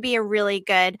 that would be a really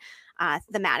good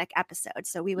thematic episode.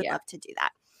 So we would Yeah. love to do that.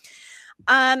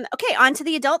 Okay, on to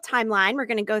the adult timeline. We're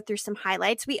going to go through some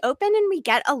highlights. We open and we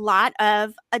get a lot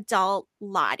of adult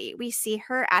Lottie. We see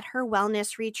her at her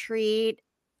wellness retreat.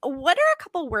 What are a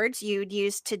couple words you'd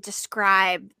use to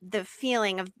describe the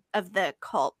feeling of the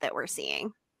cult that we're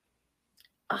seeing?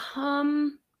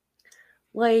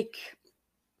 Like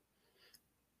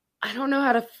I don't know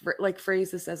how to phrase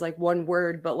this as like one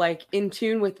word, but like in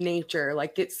tune with nature.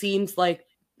 Like it seems like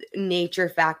nature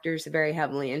factors very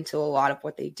heavily into a lot of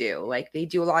what they do. Like they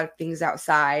do a lot of things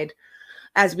outside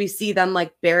as we see them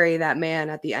like bury that man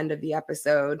at the end of the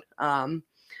episode.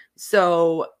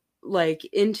 So like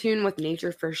in tune with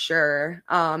nature for sure.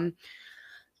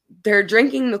 They're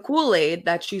drinking the Kool-Aid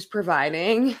that she's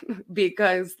providing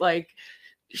because like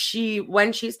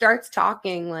when she starts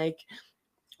talking, like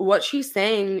what she's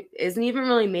saying isn't even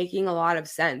really making a lot of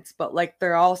sense, but like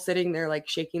they're all sitting there like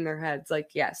shaking their heads like,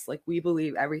 yes, like we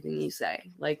believe everything you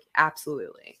say, like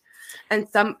absolutely. And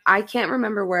I can't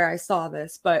remember where I saw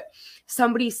this, but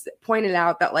somebody pointed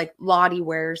out that like Lottie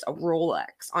wears a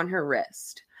Rolex on her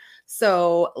wrist.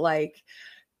 So like,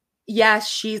 yes,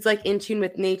 she's like in tune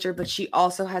with nature, but she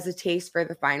also has a taste for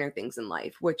the finer things in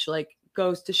life, which like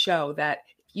goes to show that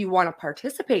if you want to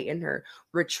participate in her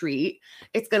retreat,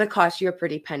 it's going to cost you a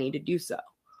pretty penny to do so.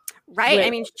 Right. I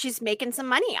mean, she's making some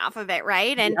money off of it,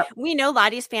 right? And Yep. we know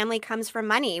Lottie's family comes from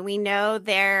money. We know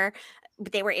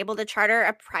they were able to charter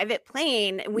a private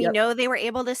plane. We Yep. know they were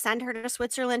able to send her to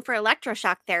Switzerland for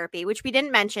electroshock therapy, which we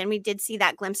didn't mention. We did see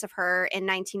that glimpse of her in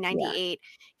Yeah. 1998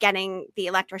 getting the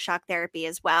electroshock therapy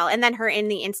as well. And then her in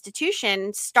the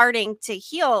institution starting to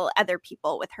heal other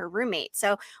people with her roommate.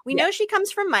 So we Yeah. know she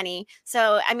comes from money.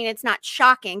 So, I mean, it's not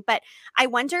shocking, but I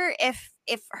wonder if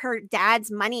her dad's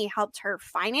money helped her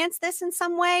finance this in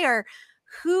some way, or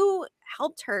who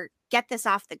helped her get this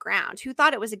off the ground, who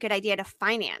thought it was a good idea to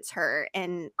finance her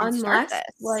and start Unless this.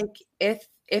 like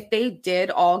if they did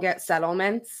all get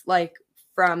settlements like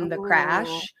from the Oh,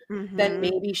 crash, then mhm.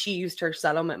 maybe she used her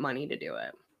settlement money to do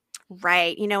it.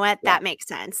 Right. You know what? Yeah. That makes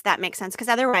sense. That makes sense. Because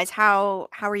otherwise, how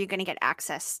are you going to get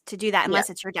access to do that Yeah. unless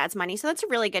it's your dad's money? So that's a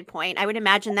really good point. I would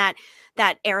imagine that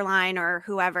that airline or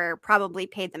whoever probably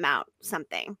paid them out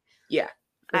something. Yeah,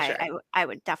 for I, sure. I w- I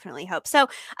would definitely hope. So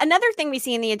another thing we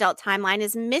see in the adult timeline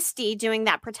is Misty doing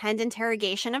that pretend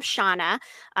interrogation of Shauna.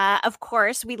 Of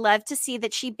course, we love to see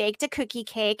that she baked a cookie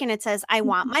cake and it says, "I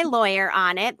want my lawyer"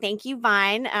 on it. Thank you,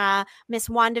 Vine, Miss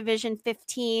WandaVision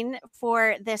 15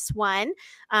 for this one.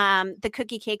 The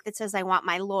cookie cake that says, "I want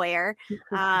my lawyer."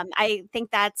 I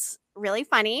think that's really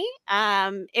funny.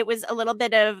 It was a little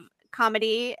bit of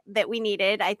comedy that we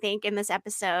needed, I think, in this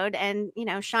episode. And,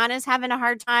 Shauna's having a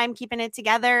hard time keeping it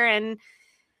together and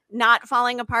not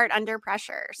falling apart under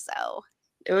pressure. So,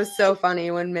 It was so funny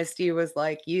when Misty was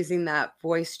like using that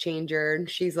voice changer and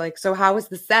she's like, "So how was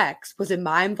the sex? Was it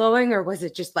mind blowing or was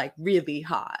it just like really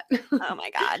hot?" Oh my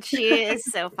god, she is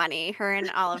so funny. Her and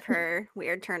all of her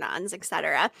weird turn-ons,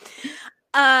 etc.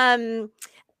 Um,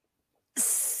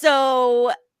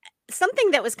 so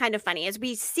something that was kind of funny is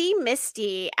we see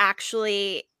Misty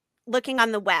actually looking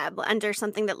on the web under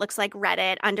something that looks like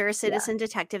Reddit, under a Yeah. citizen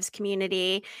detectives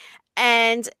community.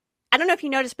 And I don't know if you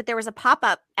noticed, but there was a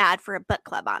pop-up ad for a book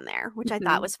club on there, which I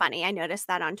thought Mhm. was funny. I noticed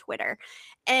that on Twitter.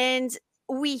 And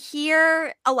we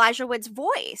hear Elijah Wood's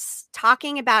voice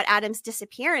talking about Adam's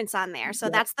disappearance on there. So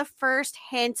Yep. that's the first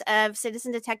hint of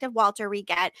Citizen Detective Walter we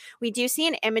get. We do see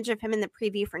an image of him in the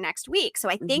preview for next week. So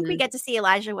I think we Mhm. get to see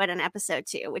Elijah Wood in episode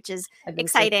 2, which is I think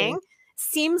so too. exciting.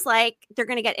 Seems like they're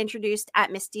going to get introduced at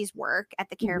Misty's work at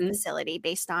the care Mhm. facility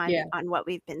based Yeah. on what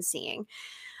we've been seeing.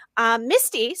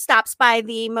 Misty stops by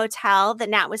the motel that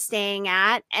Nat was staying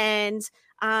at and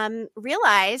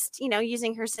realized,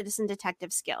 using her citizen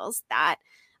detective skills, that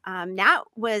Nat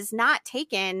was not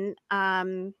taken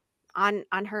on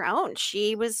her own.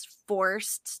 She was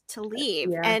forced to leave,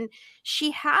 Yeah. and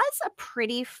she has a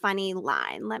pretty funny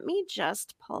line. Let me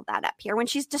just pull that up here. When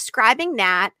she's describing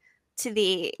Nat to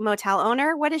the motel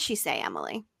owner, what does she say,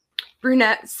 Emily?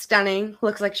 Brunette, stunning,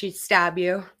 looks like she'd stab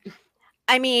you.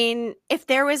 I mean, if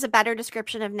there was a better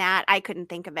description of Nat, I couldn't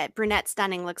think of it. Brunette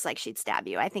stunning, looks like she'd stab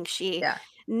you. I think she Yeah.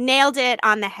 nailed it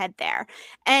on the head there.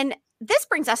 And this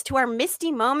brings us to our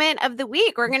Misty moment of the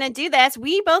week. We're going to do this.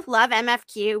 We both love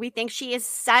MFQ. We think she is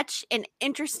such an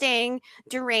interesting,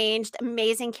 deranged,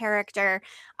 amazing character.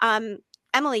 Um,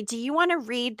 Emily, do you want to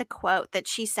read the quote that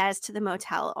she says to the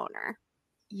motel owner?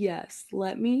 Yes,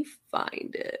 let me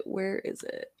find it. Where is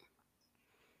it?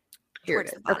 Here it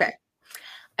Towards the is. Okay. bottom.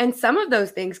 And some of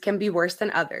those things can be worse than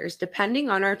others, depending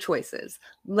on our choices.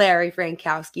 Larry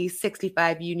Frankowski,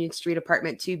 65 Union Street,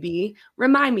 Apartment 2B.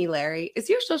 Remind me, Larry, is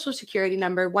your social security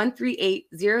number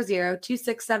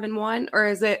 138002671, or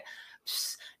is it?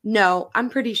 No, I'm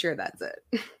pretty sure that's it.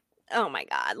 Oh my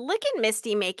God. Look at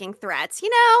Misty making threats. I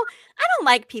don't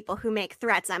like people who make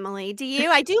threats, Emily. Do you?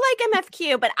 I do like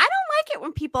MFQ, but I don't like it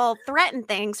when people threaten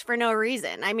things for no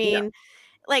reason. I Yeah. mean,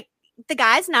 like, the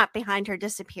guy's not behind her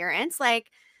disappearance. Like,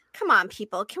 come on,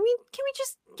 people. Can we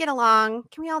just get along?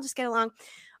 Can we all just get along?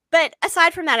 But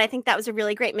aside from that, I think that was a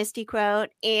really great Misty quote,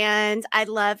 and I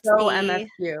loved So the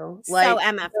MFQ. so Like the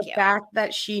MFQ. fact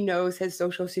that she knows his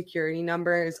social security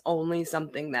number is only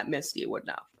something that Misty would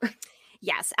know.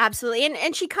 Yes, absolutely.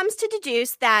 And she comes to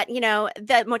deduce that,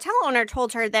 the motel owner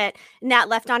told her that Nat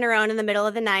left on her own in the middle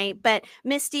of the night. But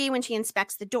Misty, when she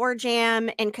inspects the door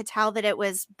jamb and could tell that it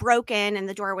was broken and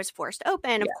the door was forced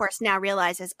open, of Yeah. course, now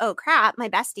realizes, oh crap, my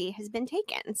bestie has been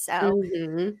taken. So,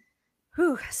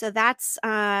 Hmm. so that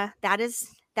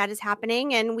is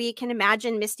happening. And we can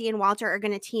imagine Misty and Walter are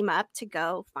going to team up to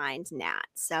go find Nat.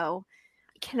 So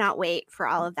I cannot wait for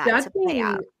all of that to play Judging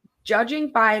out.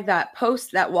 judging by that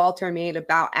post that Walter made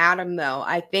about Adam, though,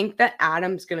 I think that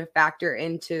Adam's going to factor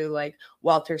into like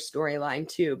Walter's storyline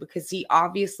too, because he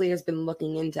obviously has been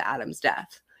looking into Adam's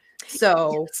death.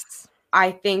 So Yes.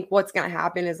 I think what's going to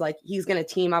happen is like he's going to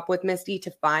team up with Misty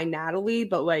to find Natalie,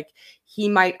 but like he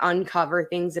might uncover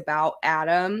things about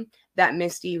Adam that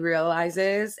Misty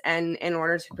realizes, and in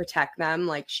order to protect them,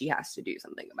 like she has to do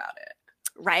something about it.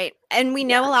 Right. And we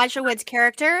know Yeah. Elijah Wood's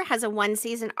character has a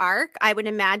 1-season arc. I would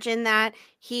imagine that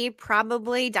he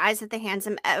probably dies at the hands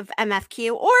of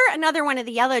MFQ or another one of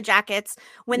the Yellowjackets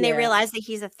when they Yeah. realize that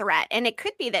he's a threat. And it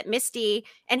could be that Misty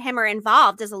and him are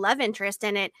involved as a love interest,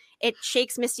 and it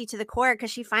shakes Misty to the core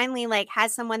because she finally like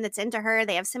has someone that's into her.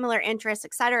 They have similar interests,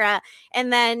 etc.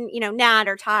 And then, Nat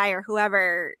or Ty or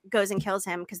whoever goes and kills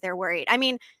him because they're worried. I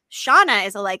mean, Shauna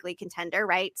is a likely contender,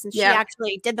 right? Since she Yeah.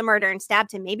 actually did the murder and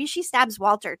stabbed him. Maybe she stabs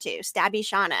Walter too. Stabby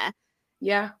Shauna.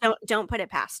 Yeah. Don't put it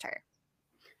past her.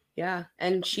 Yeah.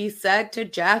 And she said to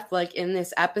Jeff, like in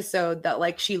this episode, that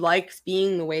like she likes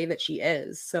being the way that she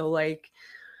is. So like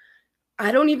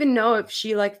I don't even know if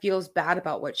she like feels bad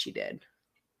about what she did.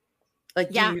 Like,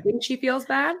 do Yeah. you think she feels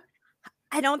bad?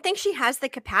 I don't think she has the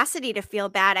capacity to feel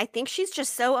bad. I think she's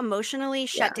just so emotionally Yeah.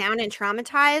 shut down and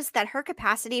traumatized that her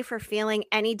capacity for feeling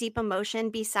any deep emotion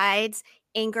besides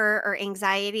anger or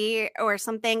anxiety or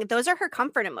something, those are her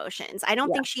comfort emotions. I don't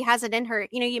Yeah. think she has it in her.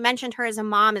 You mentioned her as a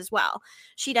mom as well.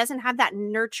 She doesn't have that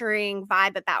nurturing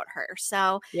vibe about her.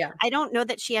 So Yeah. I don't know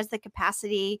that she has the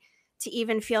capacity to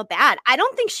even feel bad. I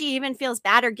don't think she even feels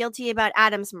bad or guilty about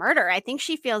Adam's murder. I think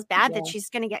she feels bad that Yeah. she's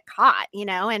going to get caught,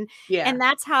 and Yeah. and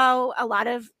that's how a lot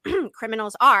of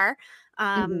criminals are.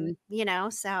 Mhm.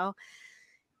 So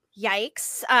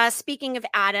yikes. Speaking of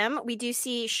Adam, we do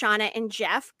see Shauna and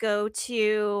Jeff go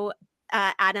to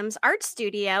Adam's art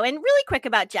studio. And really quick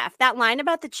about Jeff, that line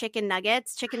about the chicken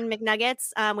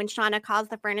McNuggets, when Shauna calls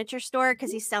the furniture store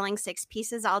because he's selling 6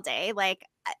 pieces all day. Like,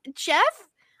 Jeff,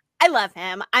 I love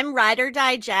him. I'm ride or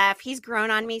die Jeff. He's grown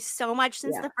on me so much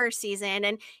since Yeah. the first season.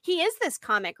 And he is this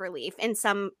comic relief in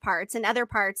some parts. And other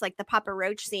parts, like the Papa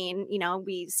Roach scene,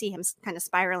 we see him kind of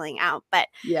spiraling out. But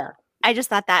Yeah. I just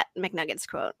thought that McNuggets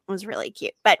quote was really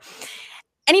cute. But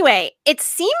anyway, it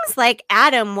seems like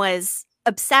Adam was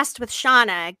obsessed with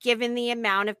Shauna given the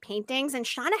amount of paintings, and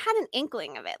Shauna had an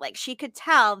inkling of it. Like, she could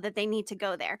tell that they need to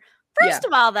go there. Yeah. First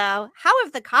of all, though, how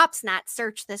have the cops not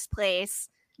searched this place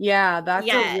Yeah, that's a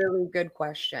yet? really good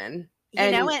question.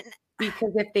 You know, And and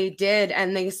because if they did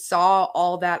and they saw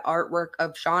all that artwork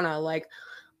of Shauna, like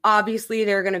obviously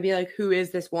they're going to be like, who is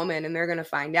this woman? And they're going to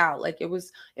find out. Like it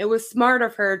was smart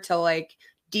of her to like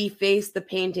deface the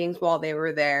paintings while they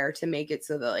were there to make it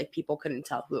so that like people couldn't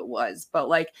tell who it was. But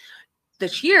like the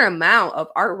sheer amount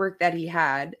of artwork that he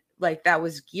had, like that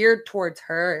was geared towards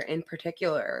her in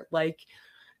particular, like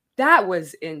that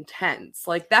was intense.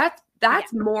 Like that's yeah.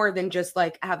 more than just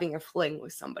like having a fling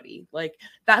with somebody. Like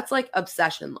that's like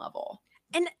obsession level.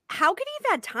 And how could he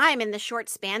have had time in the short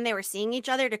span they were seeing each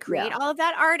other to create Yeah. all of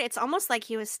that art? It's almost like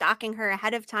he was stalking her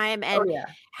ahead of time Oh and yeah.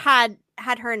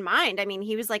 had her in mind. I mean,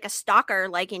 he was like a stalker,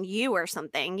 like in You or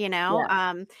something,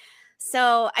 Yeah.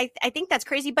 So I think that's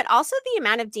crazy. But also the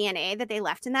amount of DNA that they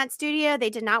left in that studio.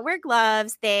 They did not wear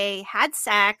gloves. They had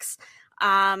sex.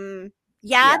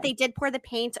 Yeah, Yeah. they did pour the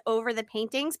paint over the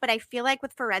paintings, but I feel like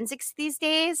with forensics these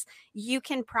days, you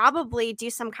can probably do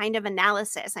some kind of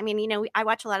analysis. I mean, I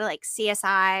watch a lot of like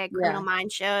CSI, Criminal Yeah.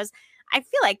 Minds shows. I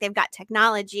feel like they've got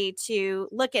technology to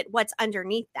look at what's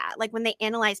underneath that. Like when they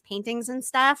analyze paintings and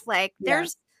stuff, like Yeah.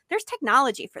 there's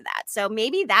technology for that. So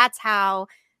maybe that's how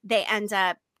they end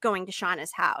up going to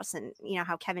Shauna's house, and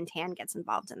how Kevin Tan gets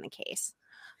involved in the case.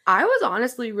 I was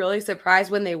honestly really surprised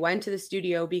when they went to the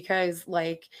studio because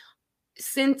like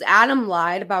since Adam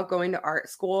lied about going to art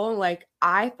school, like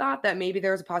I thought that maybe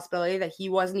there was a possibility that he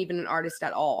wasn't even an artist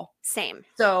at all. Same.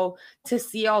 So to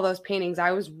see all those paintings,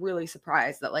 I was really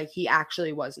surprised that like he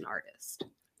actually was an artist.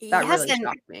 That Yes, really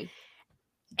shocked me.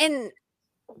 and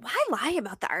why lie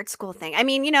about the art school thing? I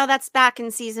mean, that's back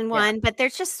in season Yeah. 1, but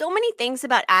there's just so many things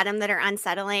about Adam that are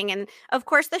unsettling. And of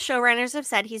course, the showrunners have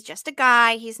said he's just a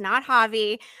guy, he's not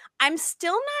Javi. I'm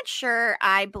still not sure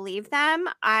I believe them.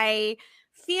 I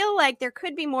feel like there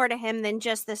could be more to him than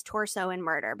just this torso and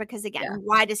murder, because again, Yeah.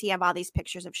 why does he have all these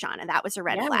pictures of Shauna? That was a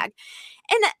red Yeah. flag.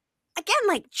 And again,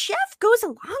 like Jeff goes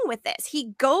along with this.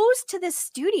 He goes to this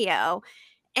studio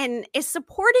and is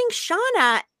supporting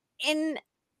Shauna in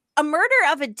a murder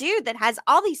of a dude that has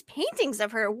all these paintings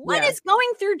of her. What Yeah. is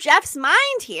going through Jeff's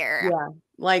mind here? Yeah.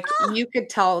 Like Oh, you could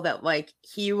tell that like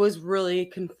he was really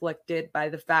conflicted by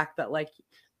the fact that like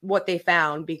what they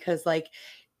found because like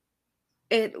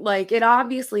it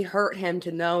obviously hurt him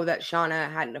to know that Shauna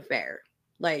had an affair.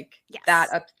 Like yes.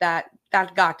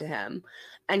 that got to him.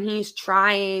 And he's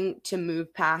trying to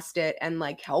move past it and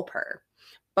like help her.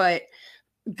 But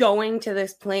going to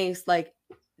this place, like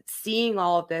seeing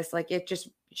all of this, like it just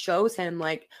shows him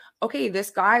like, okay, this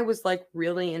guy was like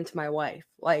really into my wife.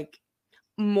 Like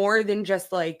more than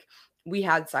just like we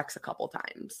had sex a couple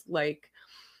times. Like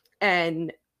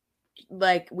and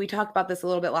like we talked about this a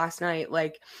little bit last night.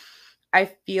 Like I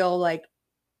feel like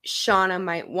Shauna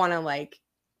might want to like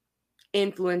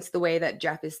influence the way that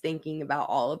Jeff is thinking about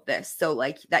all of this. So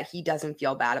like that he doesn't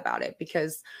feel bad about it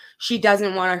because she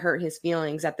doesn't want to hurt his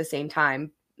feelings at the same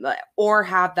time or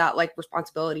have that like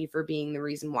responsibility for being the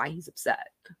reason why he's upset.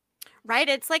 Right.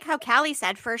 It's like how Callie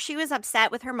said first she was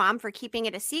upset with her mom for keeping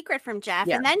it a secret from Jeff.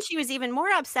 Yeah. And then she was even more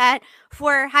upset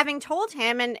for having told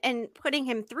him and putting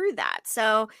him through that.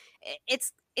 So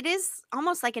it is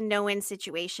almost like a no-win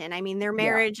situation. I mean, their Yeah.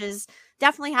 marriage is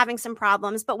definitely having some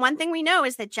problems. But one thing we know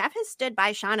is that Jeff has stood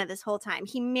by Shauna this whole time.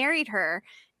 He married her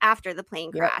after the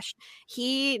plane Yep. crash.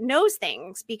 He knows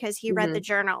things because he read the Mhm.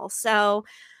 journal. So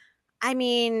I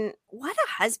mean, what a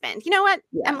husband. You know what,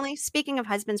 Yeah. Emily, speaking of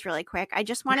husbands really quick, I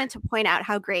just wanted to point out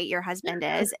how great your husband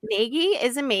is. Nagy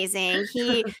is amazing.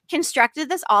 He constructed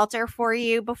this altar for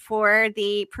you before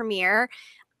the premiere.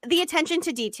 The attention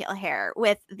to detail here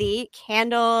with the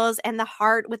candles and the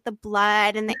heart with the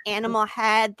blood and the animal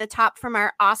head, the top from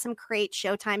our awesome crate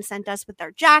Showtime sent us with our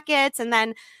jackets, and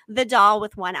then the doll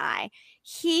with one eye.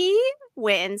 He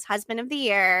wins Husband of the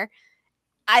Year.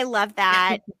 I love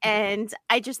that, and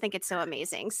I just think it's so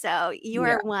amazing. So you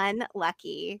Yeah. are one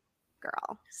lucky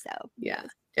girl. So Yeah.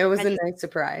 It was a nice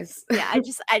surprise. Yeah,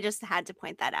 I just had to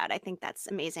point that out. I think that's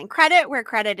amazing. Credit where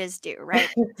credit is due, right?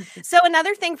 So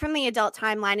another thing from the adult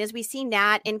timeline is we see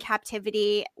Nat in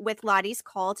captivity with Lottie's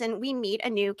cult, and we meet a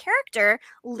new character,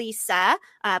 Lisa,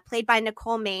 played by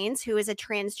Nicole Maines, who is a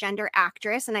transgender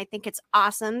actress. And I think it's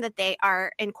awesome that they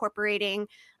are incorporating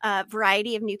a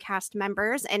variety of new cast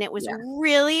members. And it was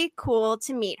really cool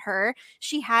to meet her.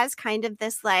 She has kind of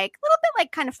this like little bit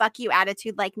like kind of fuck you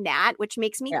attitude like Nat, which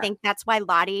makes me think that's why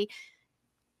Lottie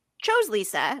chose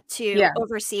Lisa to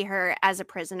oversee her as a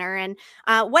prisoner. And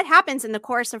what happens in the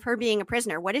course of her being a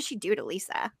prisoner? What does she do to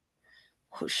Lisa?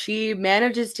 She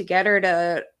manages to get her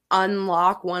to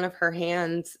unlock one of her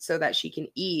hands so that she can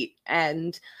eat.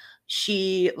 And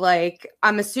she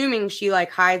I'm assuming she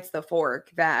hides the fork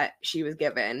that she was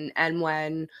given. And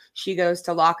when she goes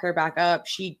to lock her back up,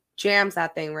 she jams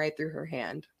that thing right through her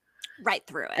hand. Right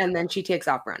through it. And then she takes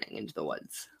off running into the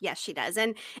woods. Yes, she does.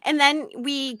 And then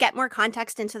we get more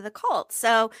context into the cult.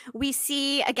 So we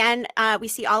see, again, we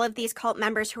see all of these cult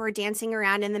members who are dancing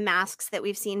around in the masks that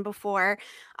we've seen before.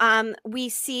 We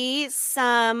see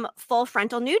some full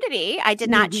frontal nudity. I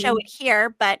did not show it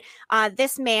here, but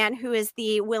this man who is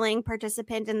the willing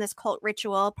participant in this cult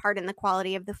ritual, pardon the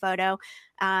quality of the photo,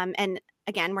 and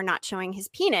again, we're not showing his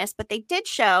penis, but they did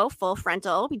show full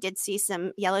frontal. We did see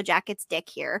some Yellowjackets dick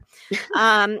here.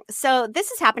 So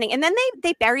this is happening. And then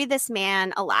they bury this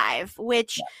man alive,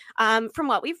 which from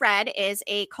what we've read is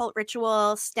a cult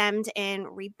ritual stemmed in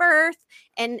rebirth.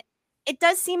 And it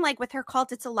does seem like with her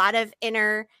cult, it's a lot of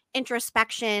inner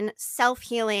introspection,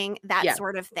 self-healing, that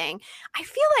sort of thing. I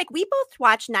feel like we both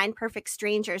watched Nine Perfect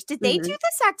Strangers. Did they do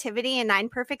this activity in Nine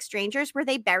Perfect Strangers where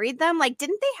they buried them? Like,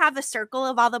 didn't they have a circle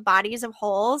of all the bodies of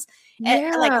holes?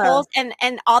 Like holes,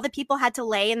 and all the people had to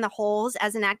lay in the holes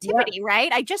as an activity,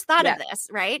 right? I just thought of this,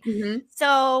 right?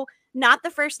 So not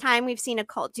the first time we've seen a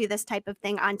cult do this type of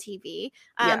thing on TV.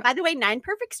 By the way, Nine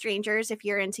Perfect Strangers, if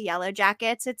you're into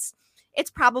Yellowjackets, it's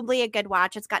probably a good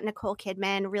watch. It's got Nicole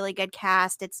Kidman, really good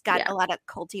cast. It's got a lot of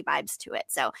culty vibes to it.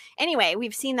 So anyway,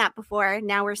 we've seen that before.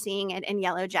 Now we're seeing it in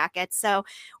Yellowjackets. So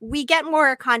we get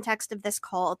more context of this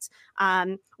cult.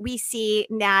 We see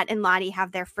Nat and Lottie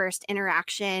have their first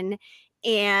interaction.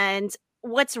 And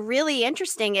what's really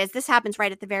interesting is this happens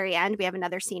right at the very end. We have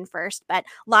another scene first, but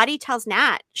Lottie tells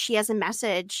Nat she has a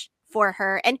message for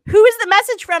her. And who is the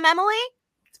message from, Emily?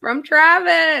 From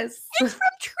Travis. It's from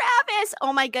Travis.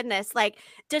 Oh my goodness. Like,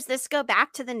 does this go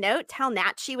back to the note? Tell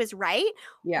Nat she was right?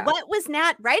 Yeah. What was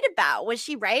Nat right about? Was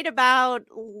she right about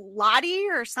Lottie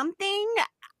or something?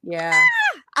 Yeah.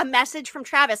 A message from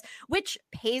Travis, which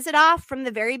pays it off from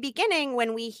the very beginning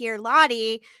when we hear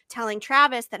Lottie telling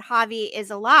Travis that Javi is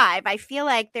alive. I feel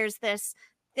like there's this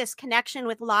connection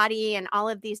with Lottie and all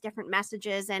of these different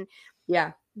messages. And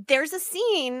there's a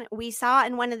scene we saw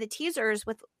in one of the teasers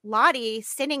with Lottie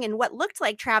sitting in what looked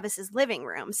like Travis's living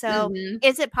room. So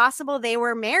is it possible they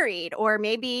were married? Or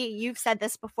maybe you've said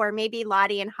this before, maybe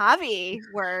Lottie and Javi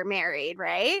were married,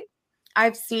 right?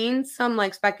 I've seen some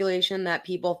speculation that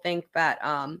people think that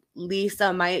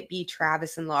Lisa might be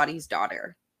Travis and Lottie's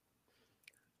daughter.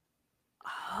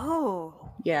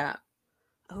 Oh. Yeah.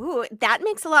 Oh, that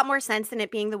makes a lot more sense than it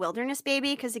being the wilderness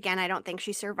baby, because again, I don't think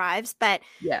she survives, but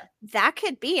that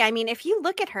could be. I mean, if you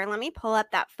look at her, let me pull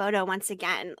up that photo once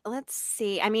again. Let's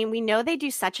see. I mean, we know they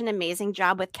do such an amazing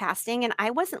job with casting, and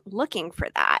I wasn't looking for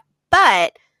that.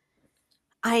 But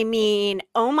I mean,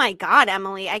 oh my God,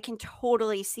 Emily, I can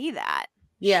totally see that.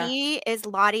 Yeah. She is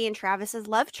Lottie and Travis's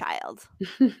love child.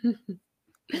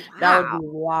 That would be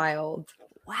wild.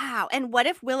 Wow. And what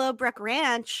if Willowbrook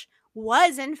Ranch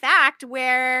was in fact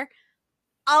where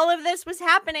all of this was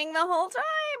happening the whole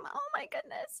time? Oh my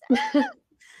goodness.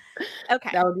 Okay.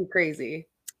 That would be crazy.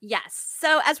 Yes.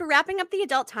 So as we're wrapping up the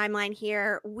adult timeline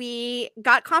here, we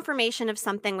got confirmation of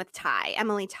something with Ty.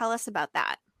 Emily, tell us about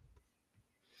that.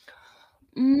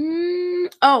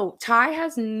 Ty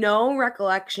has no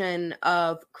recollection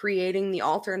of creating the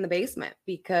altar in the basement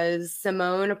because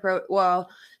Simone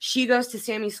she goes to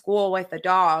Sammy's school with a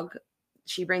dog.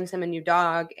 She brings him a new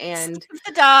dog, and Steve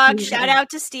the dog. Shout out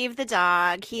to Steve the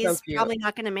dog. He's probably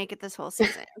not going to make it this whole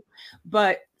season.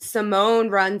 But Simone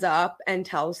runs up and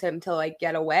tells him to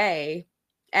get away,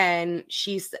 and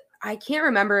I can't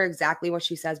remember exactly what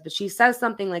she says, but she says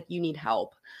something like, "You need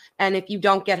help, and if you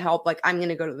don't get help, I'm going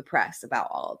to go to the press about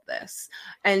all of this."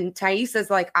 And Thais is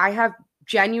like, "I have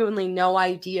genuinely no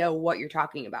idea what you're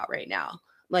talking about right now.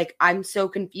 I'm so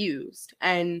confused."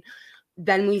 And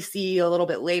then we see a little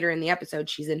bit later in the episode,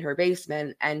 she's in her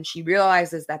basement and she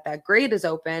realizes that grate is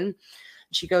open.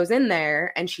 She goes in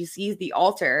there and she sees the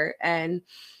altar, and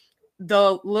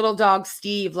the little dog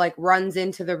Steve like runs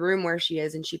into the room where she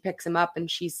is and she picks him up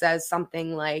and she says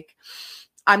something like,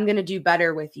 I'm gonna do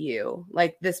better with you.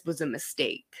 Like, this was a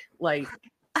mistake. Like,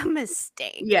 A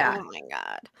mistake. yeah, Oh my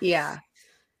God. yeah.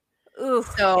 Ooh,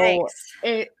 So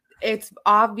yikes. it's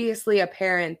obviously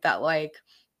apparent that like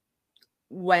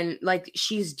when like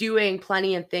she's doing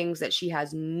plenty of things that she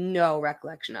has no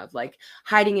recollection of, like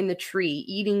hiding in the tree,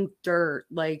 eating dirt,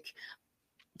 like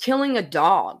killing a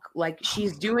dog. Like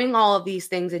she's doing all of these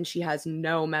things and she has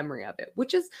no memory of it,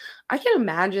 which is, I can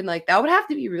imagine like that would have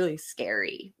to be really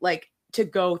scary, like to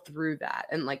go through that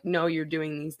and like know you're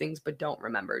doing these things but don't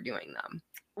remember doing them.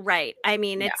 Right. I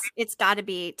mean, Yeah. it's got to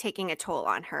be taking a toll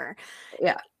on her.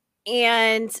 Yeah.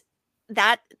 And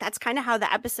that's kind of how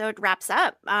the episode wraps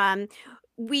up.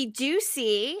 We do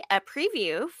see a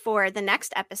preview for the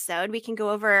next episode. We can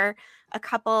go over a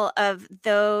couple of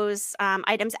those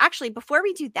items. Actually, before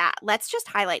we do that, let's just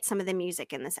highlight some of the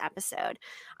music in this episode.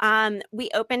 We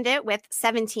opened it with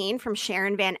 17 from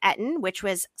Sharon Van Etten, which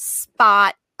was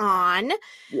spot on.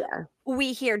 Yeah.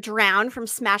 We hear Drown from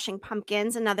Smashing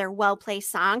Pumpkins, another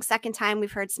well-placed song. Second time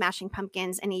we've heard Smashing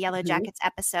Pumpkins in a Yellowjackets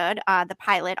episode. The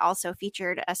pilot also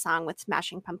featured a song with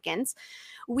Smashing Pumpkins.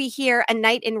 We hear A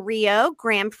Night in Rio,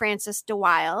 Graham Francis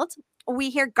DeWild. We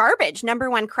hear Garbage,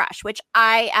 Number One Crush, which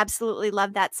I absolutely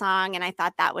love that song, and I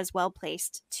thought that was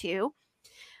well-placed too.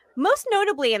 Most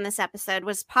notably in this episode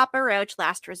was Papa Roach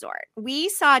Last Resort. We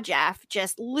saw Jeff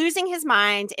just losing his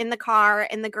mind in the car,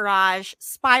 in the garage,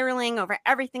 spiraling over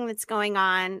everything that's going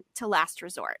on to Last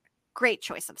Resort. Great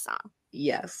choice of song.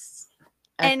 Yes.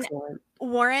 And Excellent.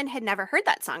 Warren had never heard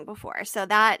that song before. So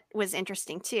that was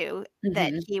interesting too,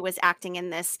 that he was acting in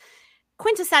this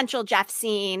quintessential Jeff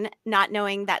scene, not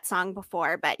knowing that song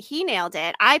before, but he nailed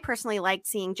it. I personally liked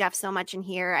seeing Jeff so much in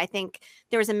here. I think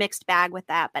there was a mixed bag with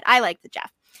that, but I liked the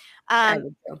Jeff. I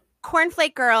would too.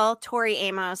 Cornflake Girl, Tori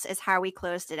Amos is how we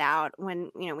closed it out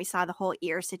when, we saw the whole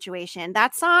ear situation.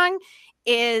 That song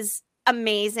is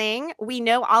amazing. We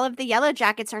know all of the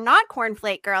Yellowjackets are not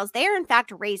Cornflake Girls. They are, in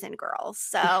fact, Raisin Girls.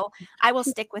 So I will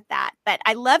stick with that. But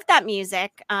I love that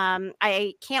music.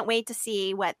 I can't wait to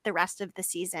see what the rest of the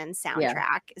season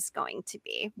soundtrack is going to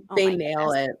be. Oh they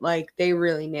nail it. Like, they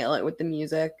really nail it with the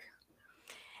music.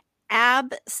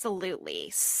 Absolutely.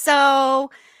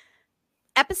 So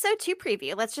episode 2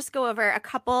 preview. Let's just go over a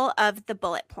couple of the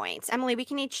bullet points. Emily, we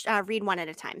can each read one at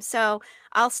a time. So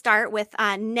I'll start with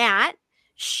Nat.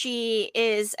 She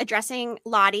is addressing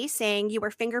Lottie, saying, you were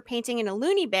finger painting in a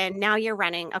loony bin. Now you're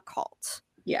running a cult.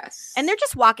 Yes. And they're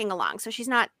just walking along. So she's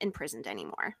not imprisoned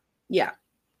anymore. Yeah.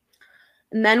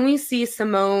 And then we see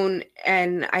Simone,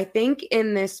 and I think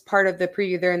in this part of the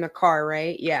preview, they're in the car,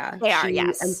 right? Yeah. They are,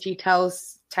 yes. And she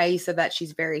tells Taissa that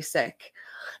she's very sick.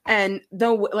 And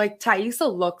though, like,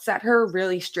 Taissa looks at her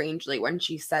really strangely when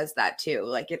she says that too.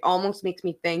 Like, it almost makes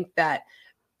me think that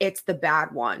it's the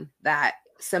bad one that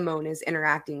Simone is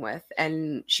interacting with,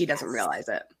 and she doesn't realize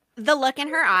it. The look in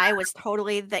her eye was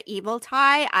totally the evil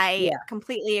Ty. I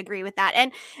completely agree with that.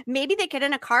 And maybe they get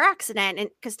in a car accident, and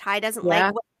because Ty doesn't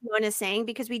like what Simone is saying,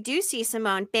 because we do see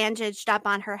Simone bandaged up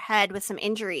on her head with some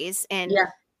injuries in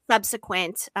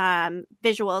subsequent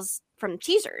visuals from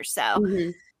teasers.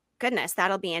 So goodness,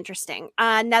 that'll be interesting.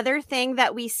 Another thing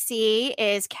that we see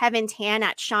is Kevin Tan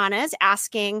at Shauna's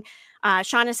asking,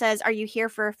 Shauna says, are you here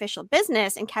for official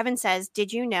business? And Kevin says,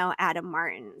 did you know Adam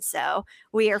Martin? So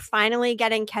we are finally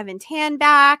getting Kevin Tan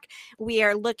back. We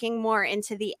are looking more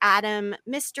into the Adam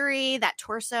mystery. That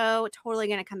torso totally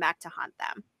going to come back to haunt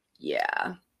them.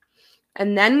 Yeah.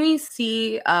 And then we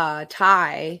see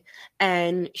Ty,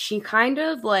 and she kind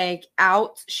of like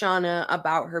outs Shauna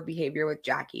about her behavior with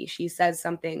Jackie. She says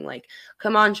something like,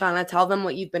 come on, Shauna, tell them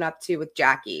what you've been up to with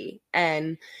Jackie.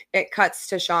 And it cuts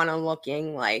to Shauna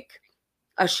looking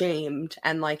ashamed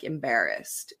and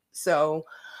embarrassed. So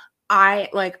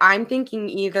I'm thinking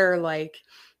either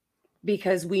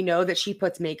because we know that she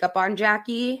puts makeup on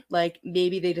Jackie,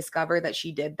 maybe they discover that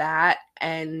she did that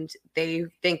and they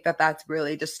think that that's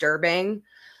really disturbing.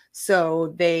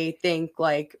 So they think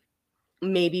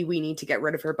maybe we need to get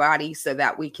rid of her body so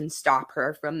that we can stop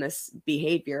her from this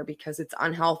behavior because it's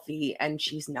unhealthy and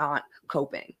she's not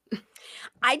coping.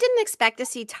 I didn't expect to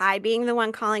see Ty being the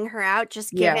one calling her out,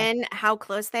 just given how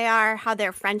close they are, how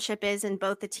their friendship is in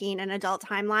both the teen and adult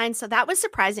timeline. So that was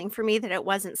surprising for me that it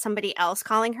wasn't somebody else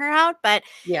calling her out, but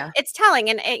it's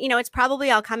telling. And it's probably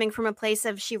all coming from a place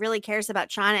of she really cares about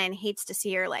Shauna and hates to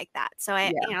see her like that. So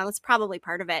that's probably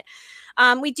part of it.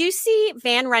 We do see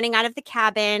Van running out of the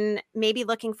cabin, maybe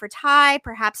looking for Ty.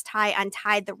 Perhaps Ty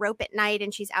untied the rope at night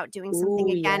and she's out doing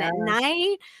something again at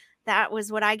night. That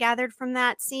was what I gathered from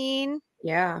that scene.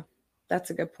 Yeah,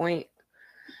 that's a good point.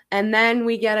 And then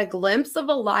we get a glimpse of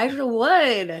Elijah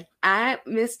Wood at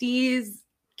Misty's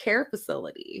care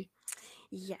facility.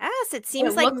 Yes, it It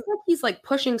seems like looks like he's like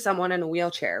pushing someone in a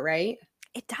wheelchair, right?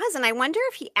 it does, and I wonder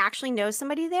if he actually knows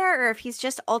somebody there or if he's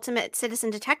just ultimate citizen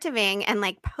detectiving and,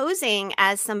 like, posing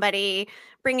as somebody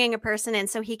bringing a person in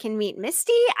so he can meet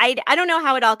Misty. I don't know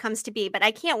how it all comes to be, but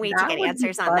I can't wait to That get would be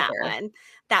answers on that clever. one.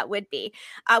 That would be.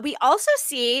 We also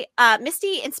see,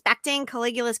 Misty inspecting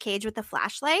Caligula's cage with a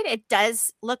flashlight. It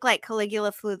does look like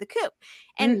Caligula flew the coop,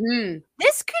 and Mm-hmm.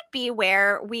 this could be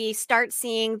where we start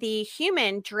seeing the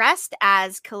human dressed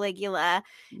as Caligula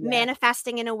Yeah.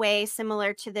 manifesting in a way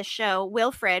similar to the show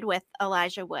Wilfred with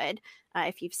Elijah Wood.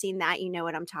 If you've seen that, you know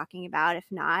what I'm talking about. If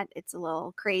not, it's a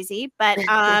little crazy. But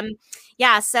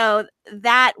yeah, so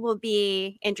that will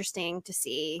be interesting to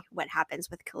see what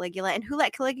happens with Caligula and who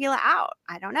let Caligula out.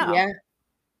 I don't know. Yeah.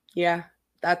 Yeah.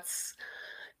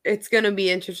 It's gonna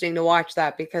be interesting to watch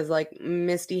that because like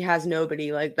Misty has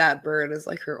nobody. Like that bird is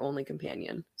like her only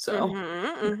companion. So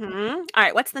All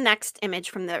right, what's the next image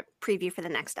from the preview for the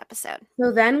next episode?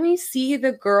 so then we see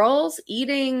the girls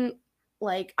eating,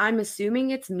 like, I'm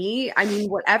assuming it's meat. I mean,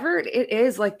 whatever it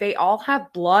is, like they all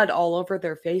have blood all over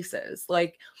their faces.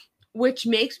 Like, which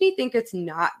makes me think it's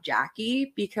not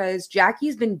Jackie because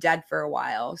Jackie's been dead for a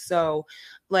while. So,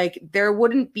 like, there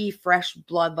wouldn't be fresh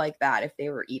blood like that if they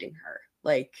were eating her.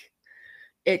 Like,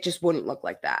 it just wouldn't look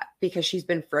like that because she's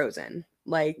been frozen.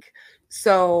 Like,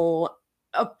 so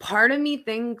a part of me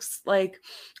thinks, like,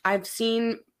 I've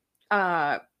seen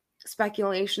uh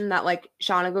speculation that like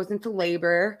Shauna goes into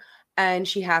labor and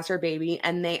she has her baby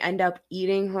and they end up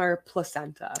eating her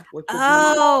placenta, which would be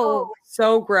Oh,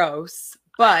 so gross,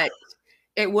 but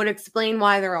it would explain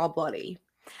why they're all bloody.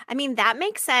 I mean, that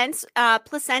makes sense.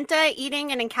 Placenta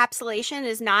eating and encapsulation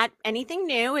is not anything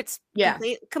new. It's Yeah.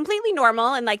 completely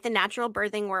normal in like the natural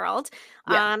birthing world.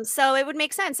 Yeah. So it would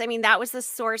make sense. I mean, that was the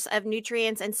source of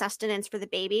nutrients and sustenance for the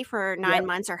baby for 9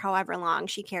 months or however long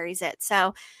she carries it.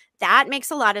 So that makes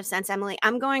a lot of sense, Emily.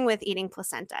 I'm going with eating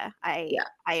placenta. Yeah.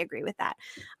 I agree with that.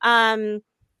 Um,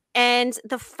 and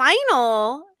the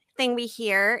final thing we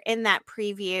hear in that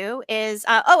preview is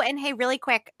oh, and hey, really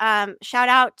quick, shout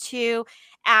out to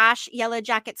Ash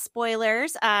Yellowjacket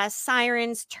spoilers,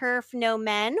 Sirens Turf No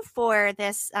Men for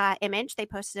this image. They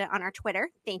posted it on our Twitter.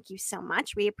 Thank you so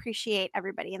much. We appreciate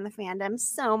everybody in the fandom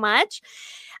so much.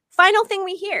 Final thing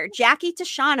we hear, Jackie to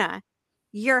Shauna,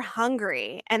 you're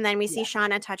hungry. And then we see Yeah.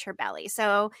 Shauna touch her belly.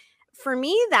 So for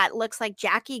me, that looks like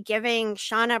Jackie giving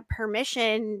Shauna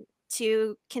permission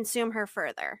to consume her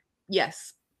further.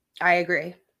 Yes. I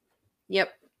agree.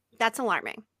 Yep. That's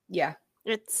alarming. Yeah.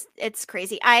 It's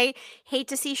crazy. I hate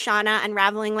to see Shauna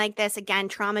unraveling like this. Again,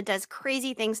 trauma does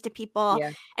crazy things to people,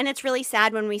 Yeah. and it's really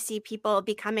sad when we see people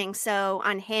becoming so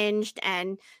unhinged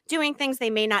and doing things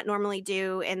they may not normally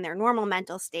do in their normal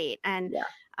mental state. And Yeah.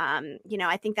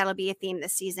 I think that'll be a theme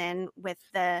this season with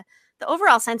the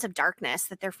overall sense of darkness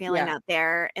that they're feeling Yeah. out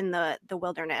there in the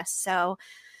wilderness. So,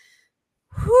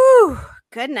 whew,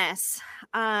 goodness.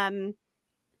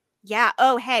 Yeah.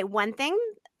 Oh, hey, one thing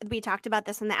we talked about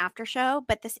this in the after show,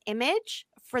 but this image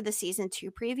for the season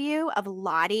 2 preview of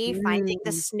Lottie finding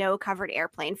the Mm. snow covered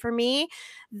airplane for me,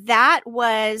 that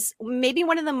was maybe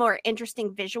one of the more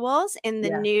interesting visuals in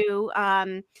Yeah.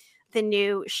 the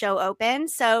new show open.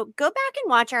 So go back and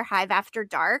watch our Hive After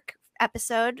Dark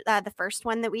episode, the first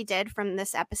one that we did from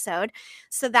this episode.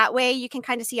 So that way you can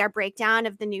kind of see our breakdown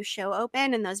of the new show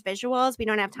open and those visuals. We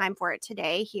don't have time for it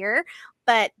today here,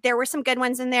 but there were some good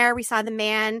ones in there. We saw the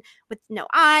man with no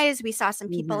eyes. We saw some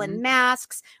people in Mhm.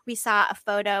 masks. We saw a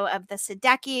photo of the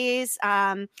Sadekis.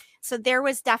 So there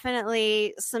was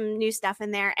definitely some new stuff in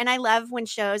there. And I love when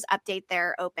shows update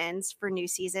their opens for new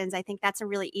seasons. I think that's a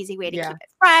really easy way to Yeah. keep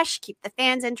it fresh, keep the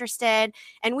fans interested.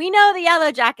 And we know the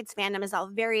Yellowjackets fandom is all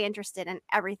very interested in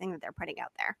everything that they're putting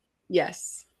out there.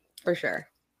 Yes, for sure.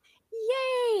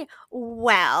 Yay!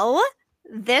 Well,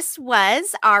 this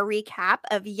was our recap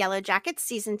of Yellowjackets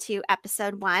season 2,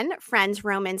 episode 1, Friends,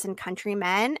 Romans, and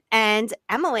Countrymen. And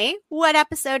Emily, what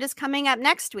episode is coming up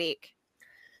next week?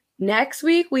 Next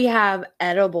week, we have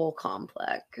Edible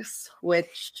Complex,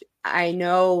 which I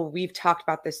know we've talked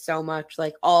about this so much.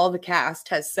 Like, all the cast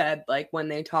has said, like, when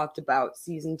they talked about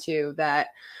season 2, that,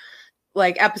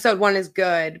 like, episode 1 is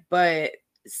good, but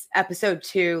episode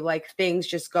 2, like, things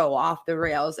just go off the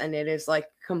rails and it is, like,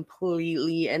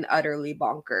 completely and utterly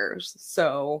bonkers.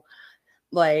 So,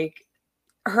 like,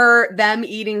 them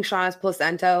eating Shauna's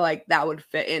placenta, like, that would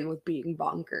fit in with being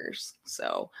bonkers.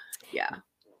 So, yeah.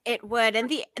 It would. And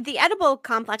the edible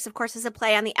complex, of course, is a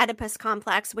play on the Oedipus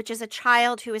complex, which is a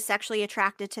child who is sexually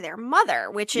attracted to their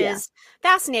mother, which Yeah. is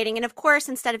fascinating. And of course,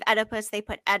 instead of Oedipus, they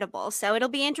put edible. So it'll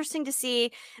be interesting to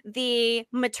see the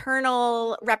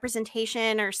maternal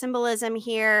representation or symbolism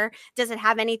here. Does it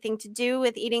have anything to do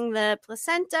with eating the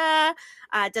placenta?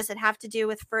 Does it have to do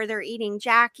with further eating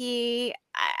Jackie?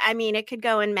 I mean, it could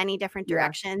go in many different Yeah.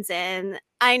 directions. And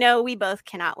I know we both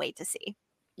cannot wait to see.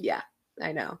 Yeah,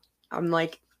 I know. I'm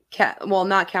like, well,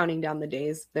 not counting down the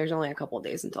days. There's only a couple of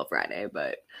days until Friday,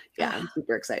 but yeah, I'm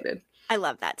super excited. I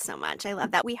love that so much. I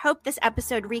love that. We hope this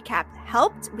episode recap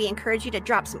helped. We encourage you to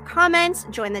drop some comments,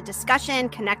 join the discussion,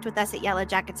 connect with us at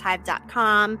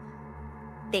yellowjacketshive.com.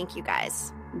 Thank you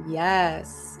guys.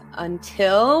 Yes.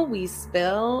 Until we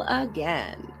spill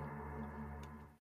again.